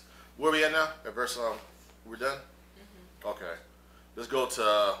sin is. Where are we at now? At verse we're done? Okay. Let's go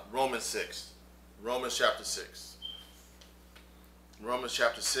to Romans 6. Romans chapter 6. Romans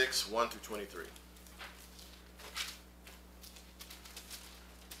chapter 6, 1 through 23.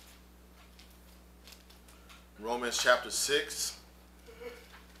 Romans chapter 6,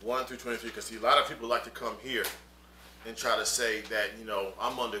 1 through 23. Because see, a lot of people like to come here and try to say that, you know,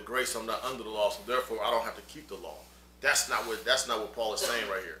 I'm under grace, I'm not under the law, so therefore I don't have to keep the law. That's not what Paul is saying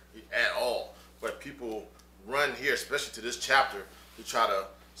right here at all. But people run here, especially to this chapter, to try to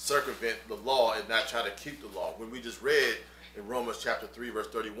circumvent the law and not try to keep the law. When we just read in Romans chapter 3, verse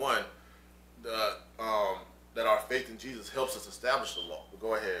 31, that our faith in Jesus helps us establish the law. But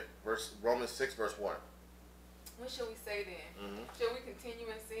go ahead. Romans 6, verse 1. What shall we say then? Shall we continue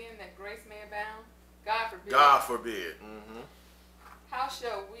in sin that grace may abound? God forbid. God forbid. How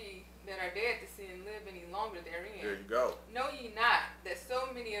shall we that are dead to sin live any longer therein? There you go. Know ye not that so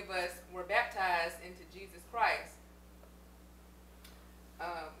many of us were baptized into Jesus Christ,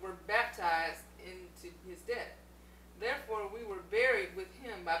 were baptized into his death? Therefore we were buried with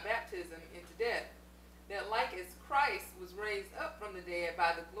him by baptism into death, that like as Christ was raised up from the dead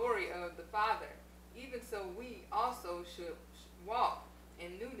by the glory of the Father, even so we also should walk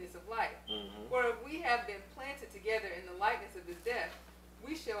in newness of life. For if we have been planted together in the likeness of his death,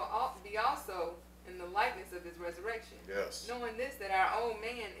 we shall be also in the likeness of his resurrection. Yes. Knowing this, that our old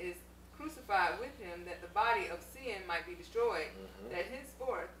man is crucified with him, that the body of sin might be destroyed, that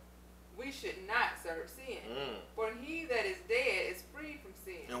henceforth we should not serve sin. For he that is dead is free from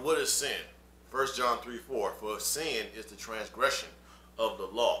sin. And what is sin? 1 John 3:4. For sin is the transgression of the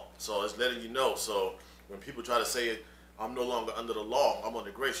law. So it's letting you know. So when people try to say, I'm no longer under the law, I'm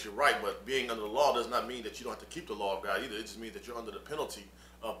under grace, you're right. But being under the law does not mean that you don't have to keep the law of God either. It just means that you're under the penalty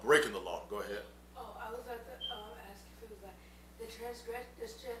of breaking the law. Go ahead. Oh, I was like to ask if it was like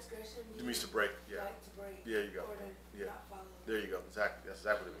this transgression means to break. Yeah. Like to break. There you go. Or to not follow. There you go. Exactly. That's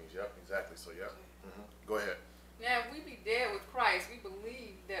exactly what it means. Yep. Exactly. So yeah. Okay. Go ahead. Now if we be dead with Christ, we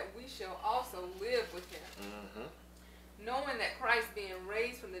believe that we shall also live with him. Knowing that Christ being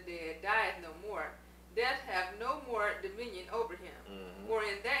raised from the dead dieth no more, death hath no more dominion over him. For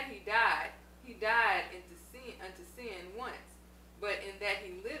in that he died unto sin once, but in that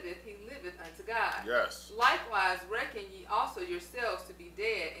he liveth unto God. Yes. Likewise reckon ye also yourselves to be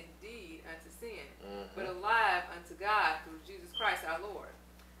dead indeed unto sin, but alive unto God through Jesus Christ our Lord.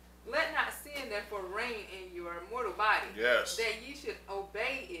 Let not sin therefore reign in your mortal body, yes, that ye should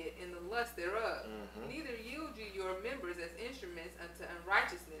obey it in the lust thereof. Neither yield you your members as instruments unto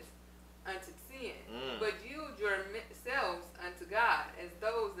unrighteousness, unto sin, but yield yourselves unto God as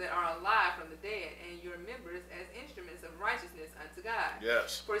those that are alive from the dead, and your members as instruments of righteousness unto God.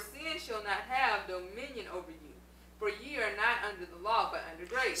 Yes. For sin shall not have dominion over you, for ye are not under the law, but under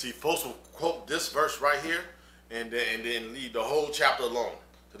grace. See, folks will quote this verse right here, and then leave the whole chapter alone.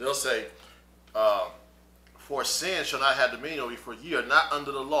 So they'll say, for sin shall not have dominion over you, for ye are not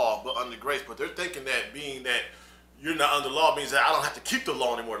under the law, but under grace. But they're thinking that being that you're not under the law means that I don't have to keep the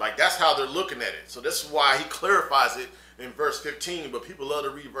law anymore. Like, that's how they're looking at it. So this is why he clarifies it in verse 15. But people love to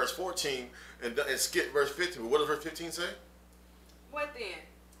read verse 14 and skip verse 15. But what does verse 15 say? What then?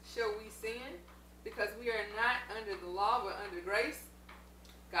 Shall we sin because we are not under the law but under grace?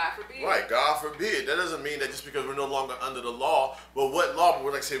 God forbid. Right, God forbid. That doesn't mean that just because we're no longer under the law. But what law?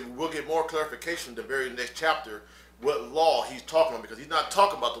 But like I said, we'll get more clarification in the very next chapter what law he's talking about, because he's not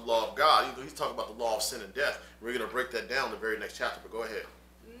talking about the law of God. He's talking about the law of sin and death. We're going to break that down in the very next chapter, but go ahead.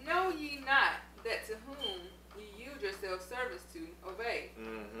 Know ye not that to whom ye yield yourselves service to obey?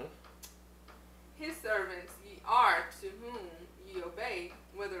 Mm-hmm. His servants ye are to whom ye obey,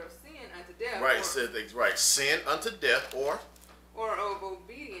 whether of sin unto death, right, it says right, sin unto death, or of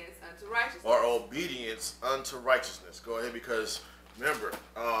obedience unto righteousness. Or obedience unto righteousness. Go ahead, because remember,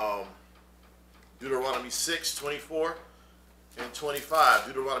 Deuteronomy 6:24 and 25.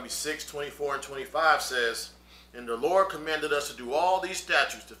 Deuteronomy 6:24 and 25 says, and the Lord commanded us to do all these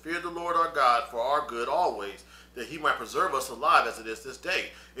statutes, to fear the Lord our God for our good always, that he might preserve us alive as it is this day.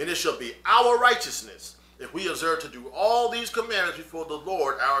 And it shall be our righteousness if we observe to do all these commandments before the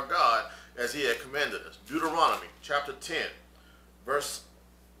Lord our God as he had commanded us. Deuteronomy chapter 10, verse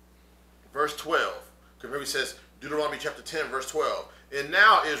 12. Remember he says, Deuteronomy chapter 10, verse 12. And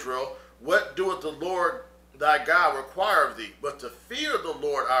now, Israel, what doeth the Lord thy God require of thee, but to fear the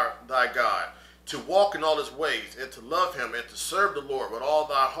Lord thy God, to walk in all his ways, and to love him, and to serve the Lord with all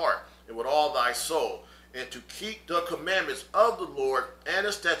thy heart, and with all thy soul, and to keep the commandments of the Lord and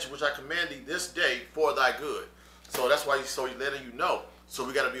the statutes which I command thee this day for thy good. So that's why he's letting you know. So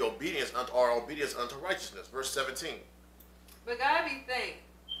we got to be obedience unto righteousness. Verse 17. But God be thanked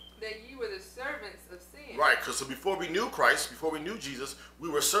that you were the servants of sin. Right, because so before we knew Christ, before we knew Jesus, we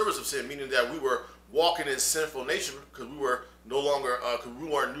were servants of sin, meaning that we were walking in sinful nature because we were no longer, because we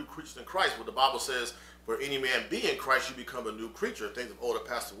weren't new creatures in Christ. But the Bible says, for any man be in Christ, you become a new creature. Things of old have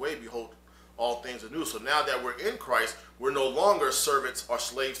passed away, behold, all things are new. So now that we're in Christ, we're no longer servants or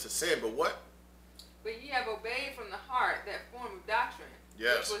slaves to sin, but what? But ye have obeyed from the heart that form of doctrine,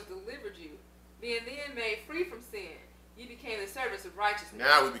 yes, which was delivered you, being then made free from sin. You became the servants of righteousness.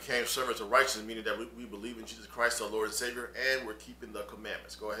 Now we became servants of righteousness, meaning that we believe in Jesus Christ, our Lord and Savior, and we're keeping the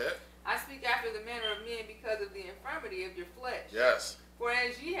commandments. Go ahead. I speak after the manner of men because of the infirmity of your flesh. Yes. For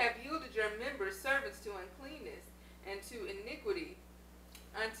as ye have yielded your members servants to uncleanness and to iniquity,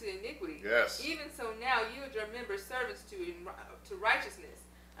 unto iniquity, yes, even so now yield your members servants to righteousness,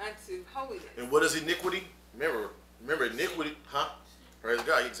 unto holiness. And what is iniquity? Remember iniquity, huh? Praise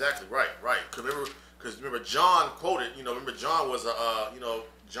God. Exactly. Right. Because remember, John quoted, remember John was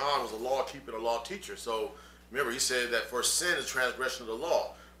a law-keeping, a law teacher. So remember, he said that for sin is transgression of the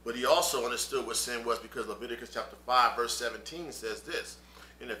law. But he also understood what sin was, because Leviticus chapter 5, verse 17 says this.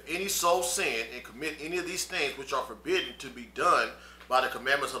 And if any soul sin and commit any of these things which are forbidden to be done by the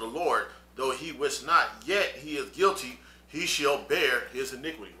commandments of the Lord, though he wish not, yet he is guilty, he shall bear his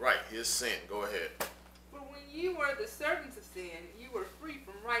iniquity. Right, his sin. Go ahead. For when you were the servants of sin, you were free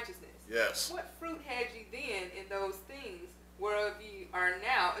from righteousness. Yes. What fruit had ye then in those things whereof ye are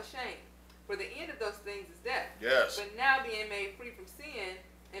now ashamed? For the end of those things is death. Yes. But now being made free from sin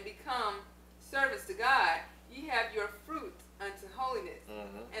and become servants to God, ye have your fruit unto holiness,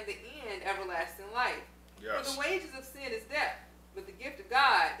 and the end everlasting life. Yes. For the wages of sin is death, but the gift of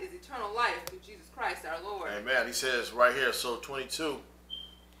God is eternal life through Jesus Christ our Lord. Amen. He says right here, so 22,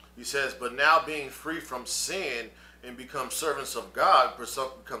 he says, but now being free from sin and become servants of God,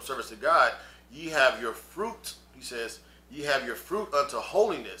 become servants to God, ye have your fruit, he says, ye have your fruit unto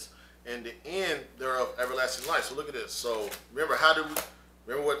holiness, and the end thereof everlasting life. So look at this. So remember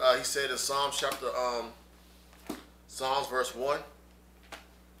what he said in Psalms chapter Psalms verse 1.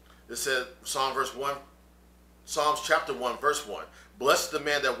 It said Psalms chapter 1 verse 1. Blessed the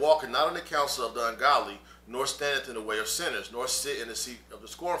man that walketh not in the counsel of the ungodly, nor standeth in the way of sinners, nor sit in the seat of the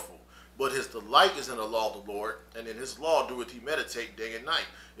scornful. But his delight is in the law of the Lord, and in his law doeth he meditate day and night.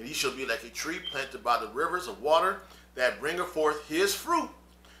 And he shall be like a tree planted by the rivers of water, that bringeth forth his fruit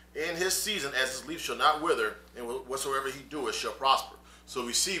in his season, as his leaf shall not wither, and whatsoever he doeth shall prosper. So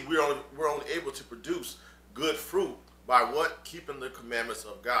we see we're only able to produce good fruit by what? Keeping the commandments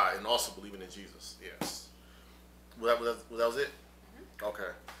of God and also believing in Jesus. Yes. Well, that was it?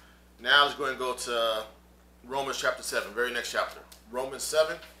 Okay. Now let's go and go to Romans chapter 7, very next chapter. Romans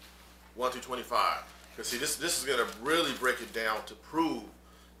 7, 1 through 25. Because see, this is going to really break it down to prove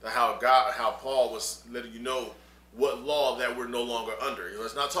that how Paul was letting you know what law that we're no longer under.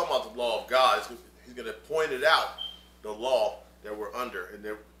 It's not talking about the law of God. He's going to point it out, the law that we're under,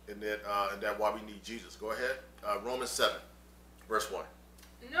 and that why we need Jesus. Go ahead. Romans 7, verse 1.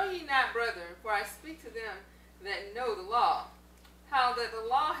 Know ye not, brethren, for I speak to them that know the law, how that the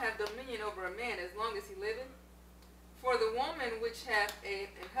law have dominion over a man as long as he liveth? For the woman which hath an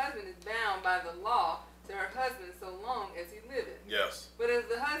husband is bound by the law to her husband so long as he liveth. Yes. But if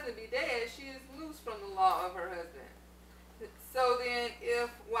the husband be dead, she is loose from the law of her husband. So then, if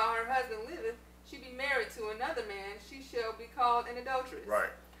while her husband liveth, she be married to another man, she shall be called an adulteress.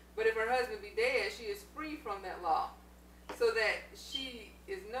 Right. But if her husband be dead, she is free from that law, so that she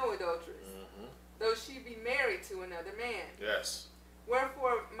is no adulteress, though she be married to another man. Yes.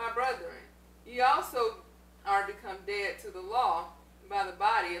 Wherefore, my brethren, ye also are become dead to the law by the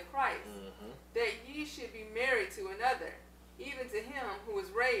body of Christ, that ye should be married to another, even to him who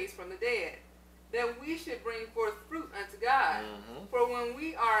was raised from the dead, that we should bring forth fruit unto God. For when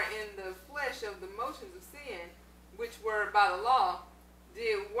we are in the flesh of the motions of sin, which were by the law,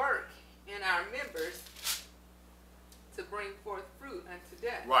 did work in our members to bring forth fruit unto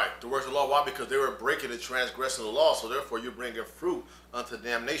death. Right, the works of the law. Why? Because they were breaking and transgressing the law, so therefore you're bringing fruit unto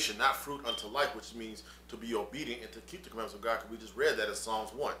damnation, not fruit unto life, which means to be obedient and to keep the commandments of God, because we just read that in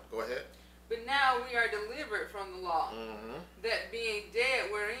Psalms 1. Go ahead. But now we are delivered from the law, that being dead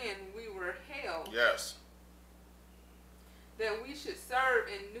wherein we were held, yes, that we should serve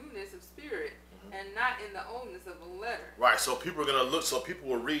in newness of spirit, and not in the oldness of the letter. Right, so people are going to look, so people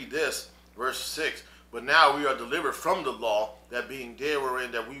will read this, verse 6, but now we are delivered from the law, that being dead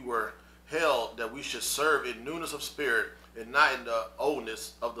wherein that we were held, that we should serve in newness of spirit, and not in the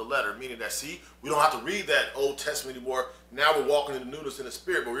oldness of the letter. Meaning that, see, we don't have to read that Old Testament anymore. Now we're walking in the newness in the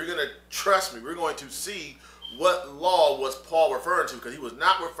spirit. But we're going to, trust me, we're going to see what law was Paul referring to, because he was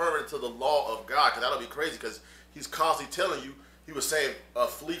not referring to the law of God, because that'll be crazy, because he's constantly telling you, he was saying,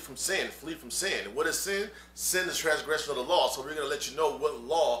 flee from sin, flee from sin. And what is sin? Sin is transgression of the law. So we're going to let you know what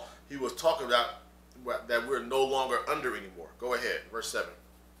law he was talking about that we're no longer under anymore. Go ahead, verse 7.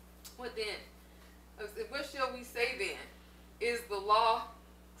 What then? What shall we say then? Is the law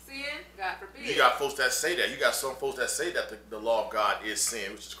sin? God forbid. You got folks that say that. You got some folks that say that the law of God is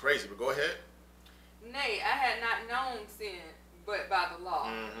sin, which is crazy. But go ahead. Nay, I had not known sin but by the law.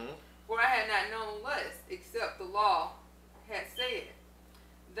 For I had not known lust, except the law had said,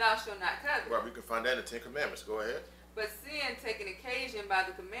 thou shalt not covet. Right, we can find that in the Ten Commandments. Go ahead. But sin, taking occasion by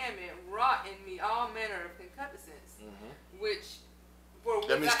the commandment, wrought in me all manner of concupiscence, which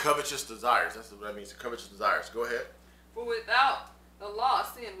that means covetous desires. That's what that means. Covetous desires. Go ahead. For without the law,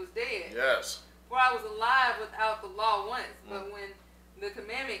 sin was dead. Yes. For I was alive without the law once, but when the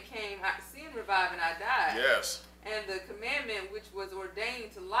commandment came, sin revived and I died. Yes. And the commandment which was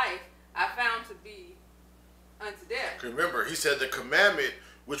ordained to life, I found to be unto death. Remember, he said the commandment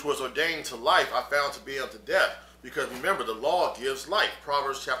which was ordained to life, I found to be unto death. Because remember, the law gives life.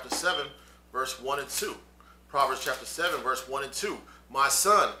 Proverbs chapter 7, verse 1 and 2. Proverbs chapter 7, verse 1 and 2. My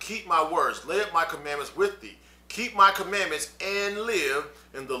son, keep my words, lay up my commandments with thee. Keep my commandments and live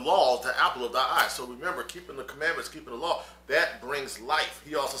in the laws, the apple of thy eye. So remember, keeping the commandments, keeping the law, that brings life.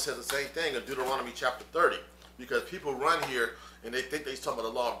 He also says the same thing in Deuteronomy chapter 30. Because people run here and they think that he's talking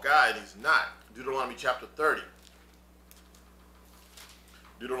about the law of God, and he's not. Deuteronomy chapter 30.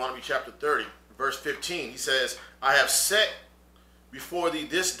 Deuteronomy chapter 30, verse 15. He says, I have set before thee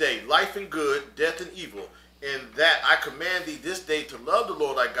this day life and good, death and evil, and that I command thee this day to love the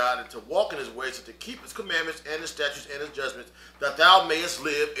Lord thy God, and to walk in his ways, and to keep his commandments and his statutes and his judgments, that thou mayest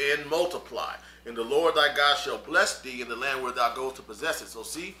live and multiply. And the Lord thy God shall bless thee in the land where thou goest to possess it. So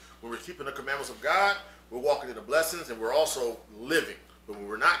see, when we're keeping the commandments of God, we're walking in the blessings, and we're also living. But when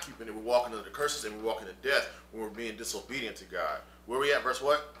we're not keeping it, we're walking into the curses, and we're walking in death when we're being disobedient to God. Where are we at? Verse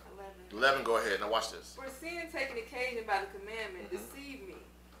what? 11. Go ahead. Now watch this. For sin, taking occasion by the commandment, deceived me,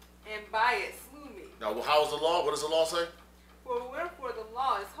 and by it slew me. Now, how is the law? What does the law say? For wherefore the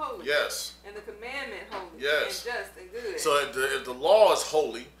law is holy. Yes. And the commandment holy. Yes. And just and good. So if the law is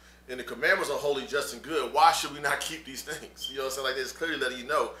holy, and the commandments are holy, just and good, why should we not keep these things? You know what I'm saying? Like this, clearly letting you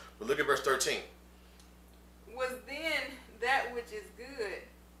know. But look at verse 13. Was then that which is good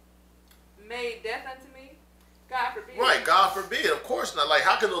made death unto me? God forbid. Right, God forbid. Of course not. Like,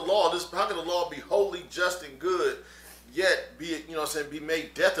 how can the law be holy, just, and good, yet be, you know what I'm saying, be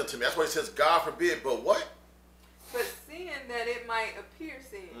made death unto me? That's why he says, God forbid. But what? But seeing that it might appear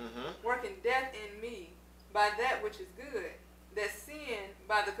sin, working death in me by that which is good, that sin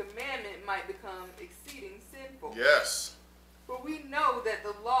by the commandment might become exceeding sinful. Yes. For we know that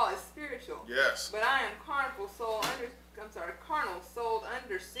the law is spiritual. Yes. But I am carnal, sold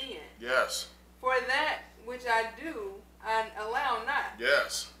under sin. Yes. For that which I do, I allow not.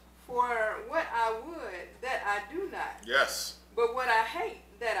 Yes. For what I would, that I do not. Yes. But what I hate,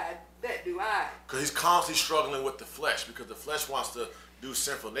 that do I. Because he's constantly struggling with the flesh, because the flesh wants to due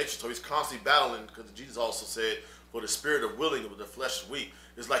sinful nature. So he's constantly battling, because Jesus also said, for the spirit of willing, but the flesh is weak.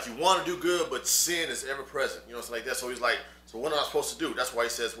 It's like you want to do good, but sin is ever present. You know, it's like that. So he's like, so what am I supposed to do? That's why he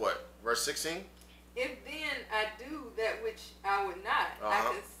says what? Verse 16? If then I do that which I would not, I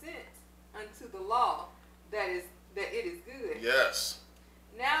consent unto the law that it is good. Yes.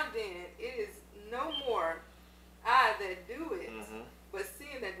 Now then, it is no more I that do it, but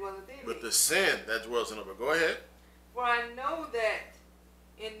sin that dwelleth in me. But the sin that dwells in me. Go ahead. For I know that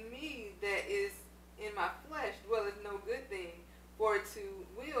in me that is in my flesh dwelleth no good thing, for to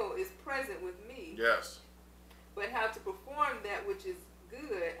will is present with me. Yes. But how to perform that which is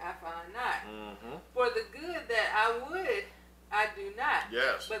good I find not. For the good that I would, I do not.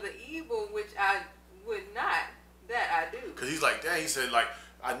 Yes. But the evil which I would not, that I do. Because he's like, dang, he said, like,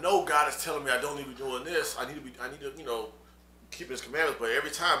 I know God is telling me I don't need to be doing this. I need to, you know, keep his commandments. But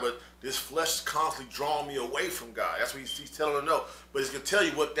every time, but this flesh is constantly drawing me away from God. That's what he's telling him no. But he's going to tell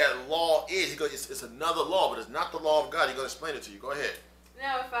you what that law is. He goes, it's another law, but it's not the law of God. He's going to explain it to you. Go ahead.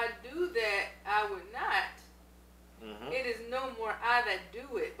 Now, if I do that, I would not. It is no more I that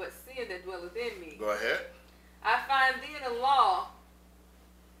do it, but sin that dwelleth in me. Go ahead. I find then a law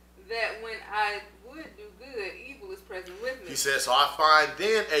that when I would do good, evil is present with me. He says, so I find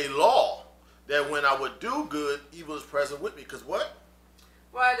then a law that when I would do good, evil is present with me. Because what?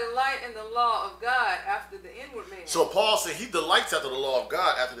 For I delight in the law of God after the inward man. So Paul said he delights after the law of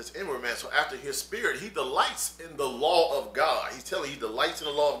God, after this inward man. So after his spirit, he delights in the law of God. He's telling you he delights in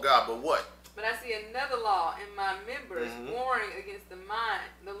the law of God, but what? But I see another law in my members, warring against the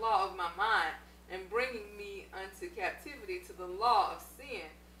law of my mind, and bringing me unto captivity to the law of sin,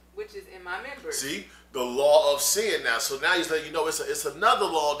 which is in my members. See, the law of sin now. So now he's letting you know it's another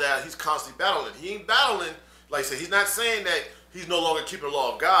law that he's constantly battling. He ain't battling, like I said, he's not saying that he's no longer keeping the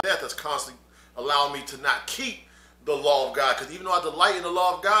law of God. That's constantly allowing me to not keep the law of God. Because even though I delight in the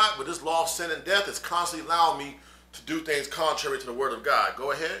law of God, but this law of sin and death is constantly allowing me to do things contrary to the word of God.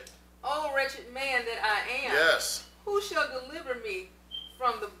 Go ahead. O wretched man that I am. Yes. Who shall deliver me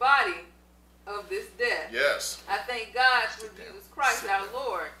from the body of this death? Yes. I thank God through Jesus Christ our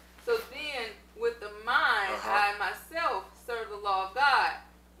Lord. So then, with the mind, I myself serve the law of God,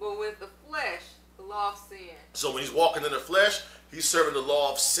 but with the flesh, the law of sin. So when he's walking in the flesh, he's serving the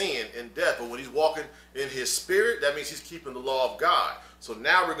law of sin and death. But when he's walking in his spirit, that means he's keeping the law of God. So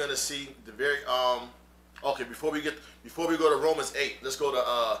now we're going to see the very okay. Before we go to Romans 8, let's go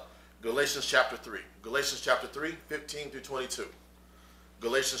to Galatians chapter 3. Galatians chapter 3, 15 through 22.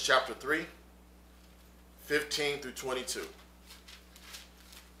 Galatians chapter 3, 15 through 22.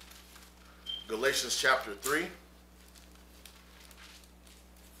 Galatians chapter 3,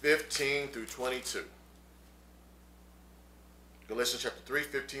 15 through 22. Galatians chapter 3,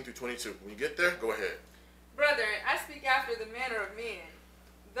 15 through 22. When you get there, go ahead. Brethren, I speak after the manner of men,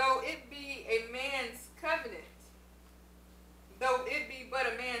 though it be a man's covenant, though it be but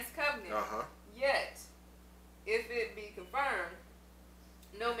a man's covenant, yet, if it be confirmed,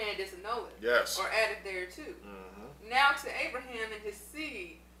 no man disannulleth, or added thereto. Now to Abraham and his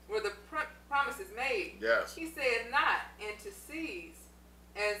seed were the promises made. He said not, and to seeds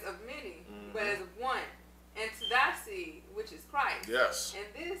as of many, but as of one, and to thy seed, which is Christ. And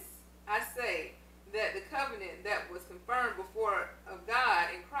this I say, that the covenant that was confirmed before of God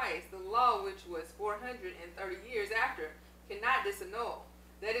in Christ, the law which was 430 years after, cannot disannul,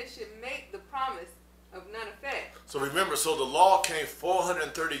 that it should make the promise of none effect. So remember, so the law came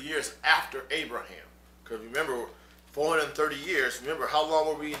 430 years after Abraham. Because remember, 430 years, remember how long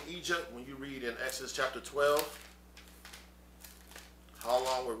were we in Egypt? When you read in Exodus chapter 12, how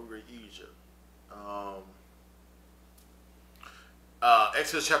long were we in Egypt?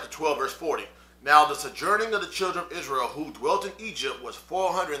 Exodus chapter 12, verse 40. Now the sojourning of the children of Israel who dwelt in Egypt was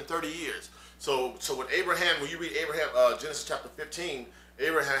 430 years. So when Abraham, when you read Abraham, Genesis chapter 15,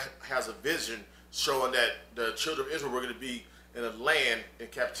 Abraham has a vision showing that the children of Israel were going to be in a land in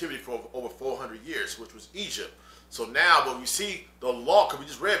captivity for over 400 years, which was Egypt. So now, when we see the law, because we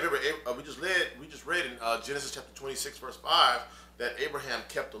just read, remember, we just read in Genesis chapter 26, verse 5, that Abraham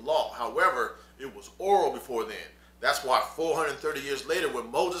kept the law. However, it was oral before then. That's why 430 years later,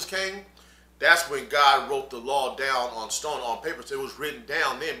 when Moses came, that's when God wrote the law down on stone, on paper. So it was written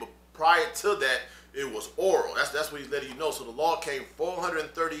down then, but prior to that, it was oral. That's what he's letting you know. So the law came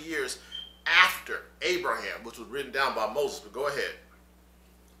 430 years after Abraham, which was written down by Moses. But go ahead.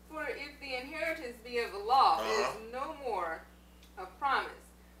 For if the inheritance be of the law, it is no more a promise,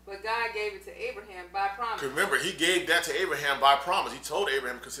 but God gave it to Abraham by promise. Remember, he gave that to Abraham by promise. He told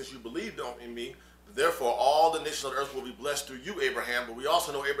Abraham, because since you believed in me, therefore all the nations of the earth will be blessed through you, Abraham. But we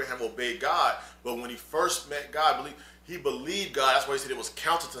also know Abraham obeyed God. But when he first met God, He believed God. That's why he said it was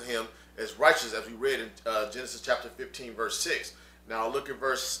counted to him as righteous, as we read in Genesis chapter 15, verse 6. Now look at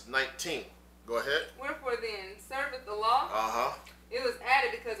verse 19. Go ahead. Wherefore then serveth the law? It was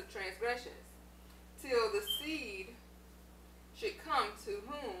added because of transgressions, till the seed should come to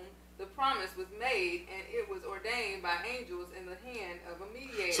whom the promise was made, and it was ordained by angels in the hand of a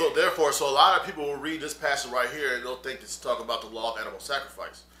mediator. So therefore, a lot of people will read this passage right here and they'll think it's talking about the law of animal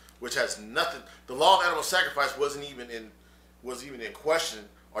sacrifice, which has nothing. The law of animal sacrifice wasn't even in question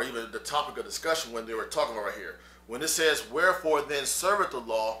or even the topic of discussion when they were talking about right here. When it says, wherefore then serveth the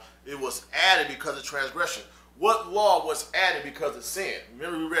law, it was added because of transgression. What law was added because of sin?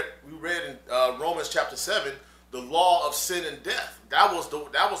 Remember we read in Romans chapter 7, the law of sin and death. That was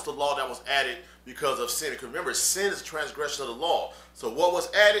the law that was added because of sin. Because remember, sin is transgression of the law. So what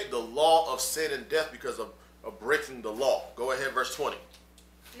was added? The law of sin and death because of breaking the law. Go ahead, verse 20.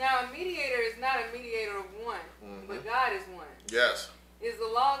 Now a mediator is not a mediator of one, but God is one. Yes. Is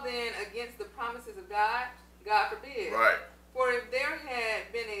the law then against the promises of God? God forbid. Right. For if there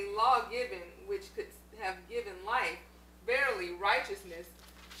had been a law given which could have given life, verily righteousness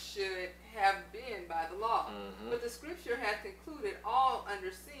should have been by the law. But the scripture hath concluded all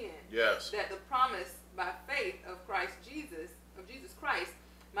under sin. Yes. That the promise by faith of Jesus Christ,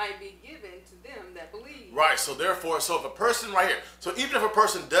 might be given to them that believe. Right. So therefore, if a person right here, so even if a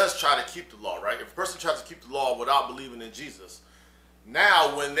person does try to keep the law, right? If a person tries to keep the law without believing in Jesus,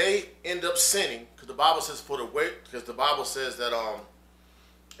 now when they end up sinning, because the Bible says because the Bible says that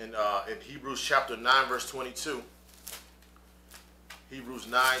in Hebrews chapter 9 verse 22. Hebrews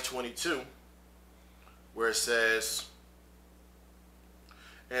 9:22, where it says,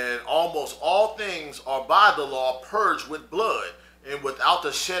 and almost all things are by the law purged with blood, and without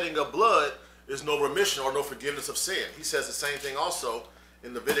the shedding of blood is no remission or no forgiveness of sin. He says the same thing also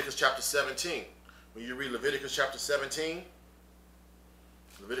in Leviticus chapter 17. When you read Leviticus chapter 17,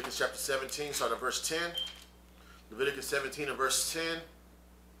 start at verse 10. Leviticus 17 and verse 10.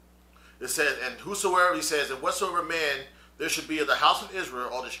 It says, and whosoever, he says, and whatsoever man there should be of the house of Israel,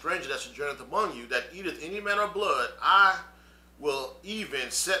 or the stranger that sojourneth among you, that eateth any manner of blood, I will even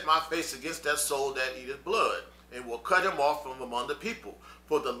set my face against that soul that eateth blood, and will cut him off from among the people.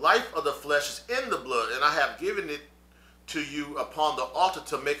 For the life of the flesh is in the blood, and I have given it to you upon the altar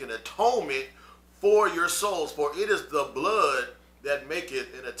to make an atonement for your souls. For it is the blood that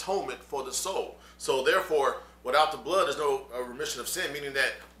maketh an atonement for the soul. So therefore, without the blood, there's no remission of sin, meaning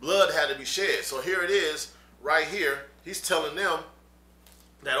that blood had to be shed. So here it is, right here. He's telling them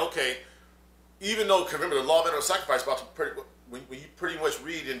that, okay, even though, remember, the law of animal sacrifice, when you pretty much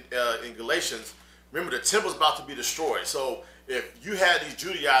read in Galatians, remember the temple's about to be destroyed. So if you had these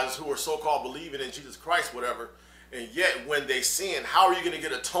Judaizers who were so-called believing in Jesus Christ, whatever, and yet when they sin, how are you going to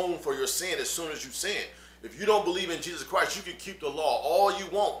get atoned for your sin as soon as you sin? If you don't believe in Jesus Christ, you can keep the law all you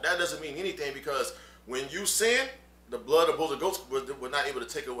want. That doesn't mean anything, because when you sin, the blood of bulls and goats were not able to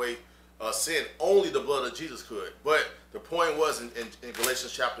take away sin. Only the blood of Jesus could. But the point was in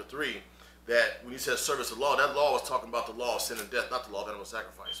Galatians chapter 3 that when he says service of law, that law was talking about the law of sin and death, not the law of animal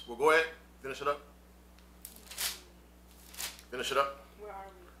sacrifice. Well, go ahead. Finish it up. Finish it up. Where are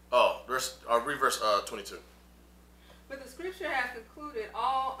we? Oh, read verse 22. But the scripture has concluded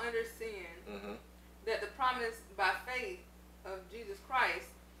all under sin, that the promise by faith of Jesus Christ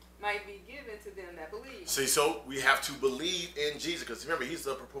might be given to them that believe. See, so we have to believe in Jesus, because remember, he's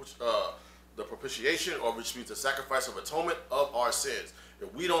the propitiation, or which means the sacrifice of atonement of our sins.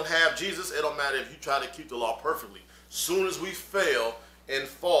 If we don't have Jesus, it don't matter if you try to keep the law perfectly. Soon as we fail and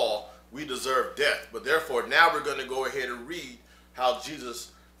fall, we deserve death. But therefore, now we're going to go ahead and read how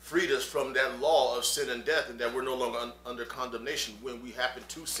Jesus freed us from that law of sin and death, and that we're no longer under condemnation when we happen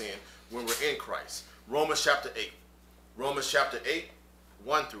to sin, when we're in Christ. Romans chapter 8. Romans chapter 8,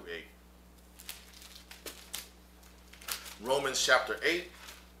 1 through 8. Romans chapter 8,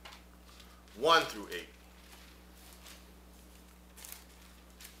 1 through 8.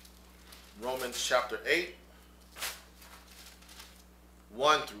 Romans chapter 8,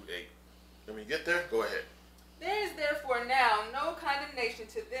 1 through 8. Let me get there. Go ahead. There is therefore now no condemnation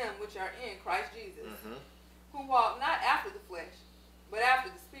to them which are in Christ Jesus, who walk not after the flesh, but after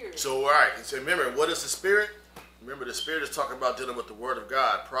the Spirit. So, all right. So remember, what is the Spirit? Remember, the Spirit is talking about dealing with the Word of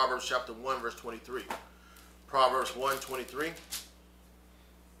God. Proverbs chapter 1, verse 23. Proverbs 1, 23.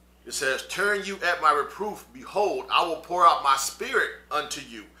 It says, turn you at my reproof. Behold, I will pour out my Spirit unto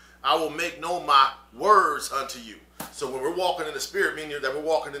you. I will make known my words unto you. So when we're walking in the Spirit, meaning that we're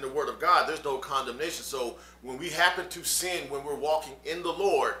walking in the Word of God, there's no condemnation. So when we happen to sin, when we're walking in the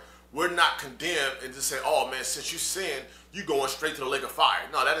Lord, we're not condemned and just say, oh man, since you sinned, you going straight to the lake of fire.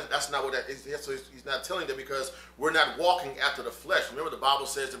 No, that's not what that is. So he's not telling them, because we're not walking after the flesh. Remember, the Bible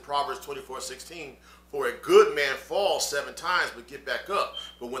says in Proverbs 24:16, for a good man falls 7 times but get back up.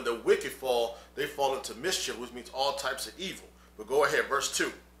 But when the wicked fall, they fall into mischief, which means all types of evil. But go ahead, verse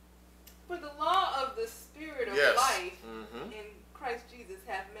 2. For the law of the Spirit of life in Christ Jesus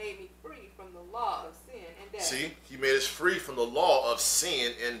hath made me free from the law of sin and death. See, he made us free from the law of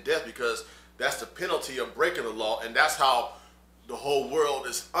sin and death, because that's the penalty of breaking the law. And that's how the whole world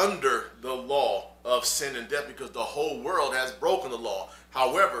is under the law of sin and death, because the whole world has broken the law.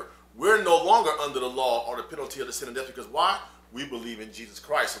 However, we're no longer under the law or the penalty of the sin and death, because why? We believe in Jesus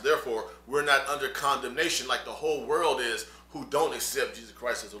Christ. So therefore, we're not under condemnation like the whole world is, who don't accept Jesus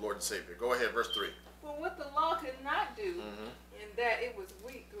Christ as the Lord and Savior. Go ahead, verse 3. For what the law could not do, in that it was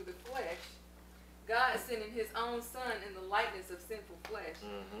weak through the flesh, God sending his own Son in the likeness of sinful flesh,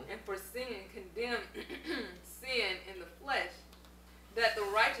 and for sin condemned sin in the flesh, that the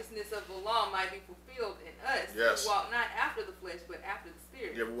righteousness of the law might be fulfilled in us, who walk not after the flesh, but after the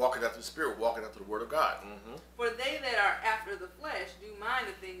Spirit. Yeah, we're walking after the Spirit, walking after the Word of God. For they that are after the flesh do mind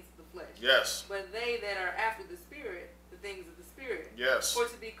the things of the flesh. Yes. But they that are after the Spirit, the things of the Spirit. Yes. For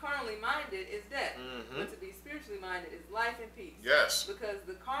to be carnally minded is death, but to be spiritually minded is life and peace. Yes. Because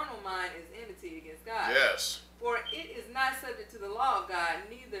the carnal mind is enmity against God. Yes. For it is not subject to the law of God,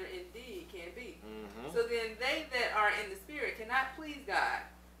 neither indeed can be. So then they that are in the Spirit cannot please God,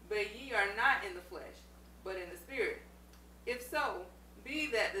 but ye are not in the flesh, but in the Spirit. If so, be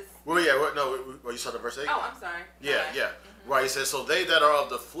that the Spirit... Well, yeah, no, you saw the verse 8? Oh, I'm sorry. Yeah, yeah. Right, he says, so they that are of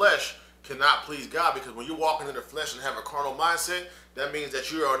the flesh cannot please God, because when you're walking in the flesh and have a carnal mindset, that means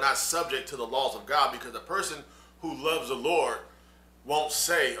that you are not subject to the laws of God, because the person who loves the Lord won't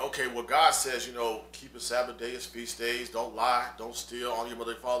say, okay, well, God says, you know, keep a Sabbath day, his feast days, don't lie, don't steal, honor your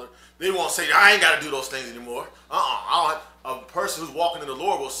mother and father. They won't say, I ain't got to do those things anymore. A person who's walking in the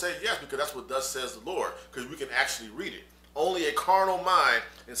Lord will say yes, because that's what thus says the Lord, because we can actually read it. Only a carnal mind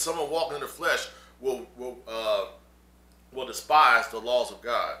and someone walking in the flesh will despise the laws of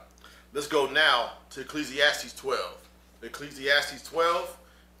God. Let's go now to Ecclesiastes 12. Ecclesiastes 12,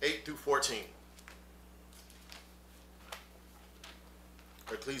 8 through 14.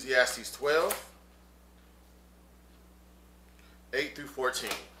 Ecclesiastes 12, 8 through 14.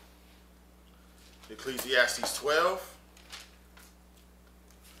 Ecclesiastes 12,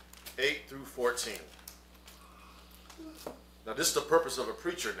 8 through 14. Now this is the purpose of a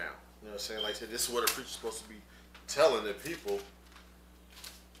preacher now. You know what I'm saying? Like I said, this is what a preacher's supposed to be telling the people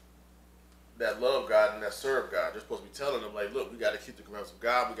that love God and that serve God. They're supposed to be telling them, like, look, we got to keep the commandments of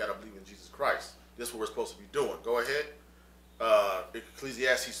God. We got to believe in Jesus Christ. This is what we're supposed to be doing. Go ahead.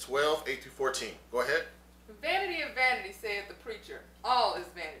 Ecclesiastes 12, 8 through 14. Go ahead. Vanity of vanity, saith the preacher. All is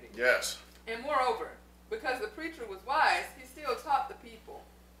vanity. Yes. And moreover, because the preacher was wise, he still taught the people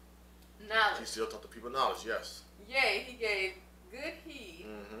knowledge. He still taught the people knowledge, yes. Yea, he gave good heed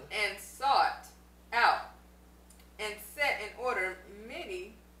and sought out and set in order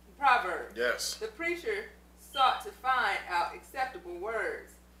many proverbs. Yes. The preacher sought to find out acceptable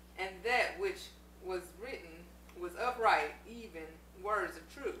words, and that which was written was upright, even words of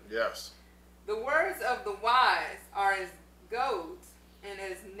truth. Yes. The words of the wise are as goads and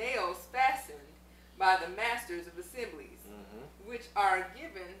as nails fastened by the masters of assemblies, which are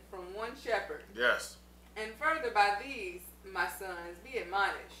given from one shepherd. Yes. And further by these, my sons, be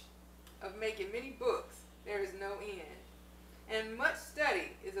admonished, of making many books there is no end. And much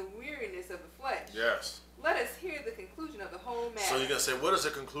study is a weariness of the flesh. Yes. Let us hear the conclusion of the whole matter. So you're going to say, what is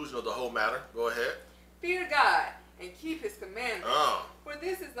the conclusion of the whole matter? Go ahead. Fear God and keep his commandments. For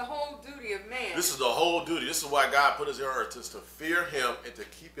this is the whole duty of man. This is the whole duty. This is why God put us on earth, is to fear him and to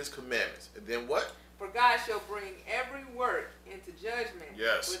keep his commandments. And then what? For God shall bring every work into judgment.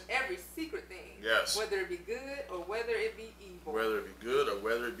 Yes. With every secret thing. Yes. Whether it be good or whether it be evil. Whether it be good or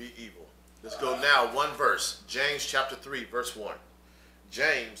whether it be evil. Let's go now one verse. James chapter 3 verse 1.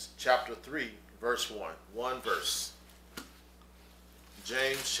 James chapter 3 verse 1. One verse.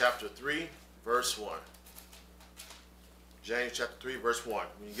 James chapter 3 verse 1. James chapter 3 verse 1.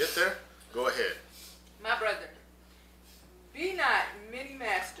 When you get there, go ahead. My brother, be not many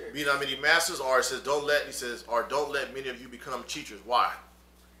masters. Be not many masters, or it says don't let many of you become teachers. Why?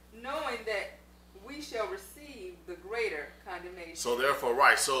 Knowing that we shall receive the greater condemnation. So therefore,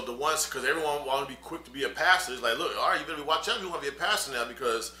 right. So the ones, because everyone want to be quick to be a pastor. It's like, look, all right, you better watch out if you want to be a pastor now,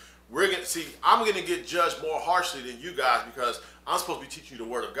 because we're going to see, I'm going to get judged more harshly than you guys, because I'm supposed to be teaching you the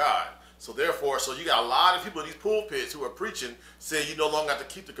word of God. So therefore, so you got a lot of people in these pulpits who are preaching, saying you no longer have to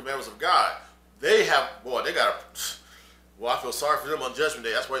keep the commandments of God. They have, boy, they got a, Well, I feel sorry for them on Judgment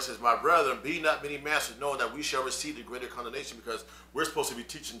Day. That's why he says, my brethren, be not many masters, knowing that we shall receive the greater condemnation, because we're supposed to be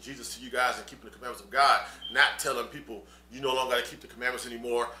teaching Jesus to you guys and keeping the commandments of God, not telling people you no longer got to keep the commandments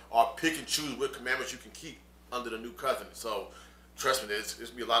anymore, or pick and choose what commandments you can keep under the new covenant. So, trust me, it's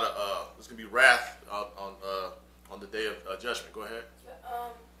gonna be a lot of there's gonna be wrath on the day of judgment. Go ahead.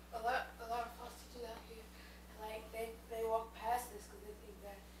 A lot of folks do that here. Like they walk past this because they think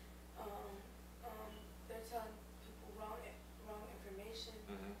that they're telling people wrong information.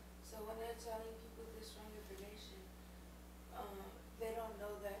 Mm-hmm. So when they're telling people this wrong information, they don't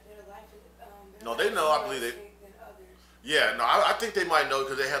know that their life is no, they know. I believe they. Than others. Yeah, no, I think they might know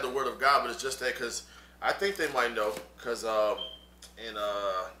because they have the word of God, but it's just that because I think they might know because in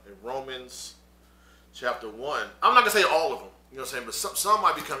Romans chapter 1, I'm not gonna say all of them, you know what I'm saying, but some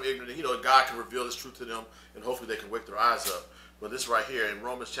might become ignorant. You know, God can reveal His truth to them, and hopefully they can wake their eyes up. But this right here in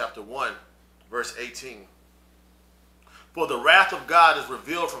Romans chapter 1, verse 18. For the wrath of God is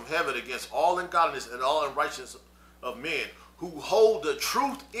revealed from heaven against all ungodliness and all unrighteousness of men, who hold the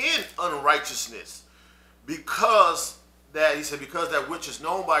truth in unrighteousness, because that, he said, because that which is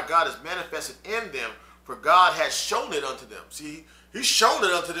known by God is manifested in them, for God has shown it unto them. See, He's shown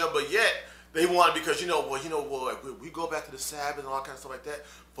it unto them, but yet they want it because, we go back to the Sabbath and all kinds of stuff like that.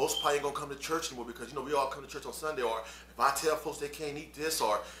 Folks probably ain't going to come to church anymore because, we all come to church on Sunday. Or if I tell folks they can't eat this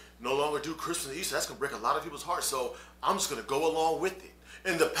or no longer do Christmas and Easter, that's going to break a lot of people's hearts. So I'm just going to go along with it.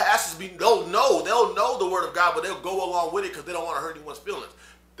 And the pastors, they'll know the word of God, but they'll go along with it because they don't want to hurt anyone's feelings.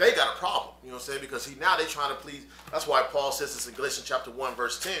 They got a problem, you know what I'm saying? Because now they're trying to please. That's why Paul says this in Galatians chapter 1,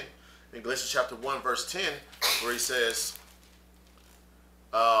 verse 10. In Galatians chapter 1, verse 10, where he says,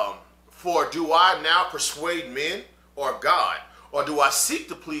 for do I now persuade men or God? Or do I seek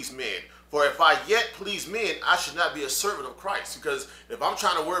to please men? For if I yet please men, I should not be a servant of Christ. Because if I'm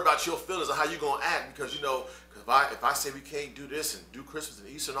trying to worry about your feelings and how you're going to act, because, if I say we can't do this and do Christmas and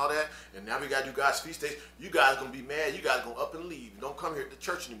Easter and all that, and now we got to do God's feast days, you guys going to be mad. You guys going to up and leave. Don't come here to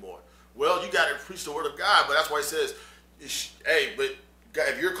church anymore. Well, you got to preach the word of God, but that's why he says, hey, but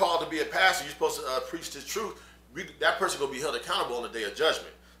if you're called to be a pastor, you're supposed to preach the truth. That person going to be held accountable on the day of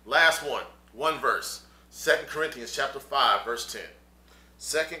judgment. Last one verse. 2 Corinthians chapter 5, verse 10.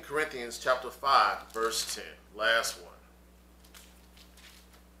 2 Corinthians chapter 5, verse 10. Last one.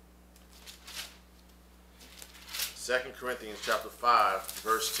 2 Corinthians chapter 5,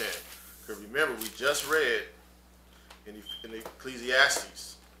 verse 10. Because remember, we just read in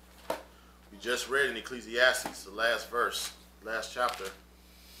Ecclesiastes. We just read in Ecclesiastes, the last verse, last chapter,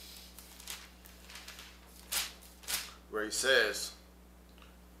 where he says,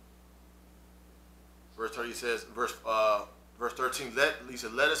 verse 30 says, verse 13,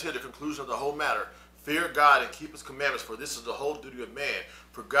 let us hear the conclusion of the whole matter. Fear God and keep His commandments, for this is the whole duty of man.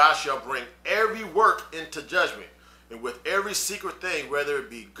 For God shall bring every work into judgment, and with every secret thing, whether it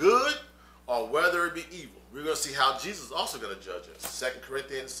be good or whether it be evil. We're going to see how Jesus is also going to judge us. 2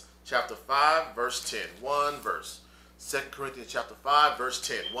 Corinthians chapter 5, verse 10. One verse. 2 Corinthians chapter 5, verse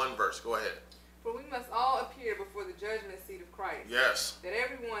 10. One verse. Go ahead. For we must all appear before the judgment seat of Christ. Yes. That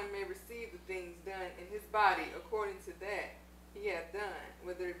everyone may receive the things done in his body according to that he hath done,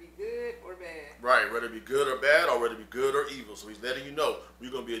 whether it be good or bad. Right, whether it be good or bad, or whether it be good or evil. So he's letting you know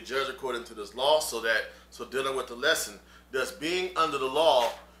we're going to be a judge according to this law. So dealing with the lesson, does being under the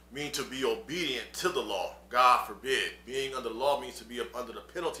law mean to be obedient to the law? God forbid. Being under the law means to be under the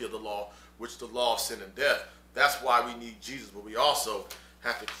penalty of the law, which the law of sin and death. That's why we need Jesus, but we also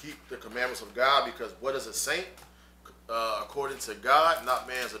have to keep the commandments of God, because what is a saint? According to God, not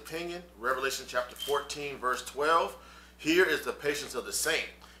man's opinion. Revelation chapter 14, verse 12. Here is the patience of the saint.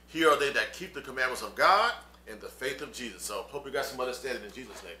 Here are they that keep the commandments of God and the faith of Jesus. So hope you got some understanding in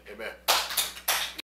Jesus' name. Amen.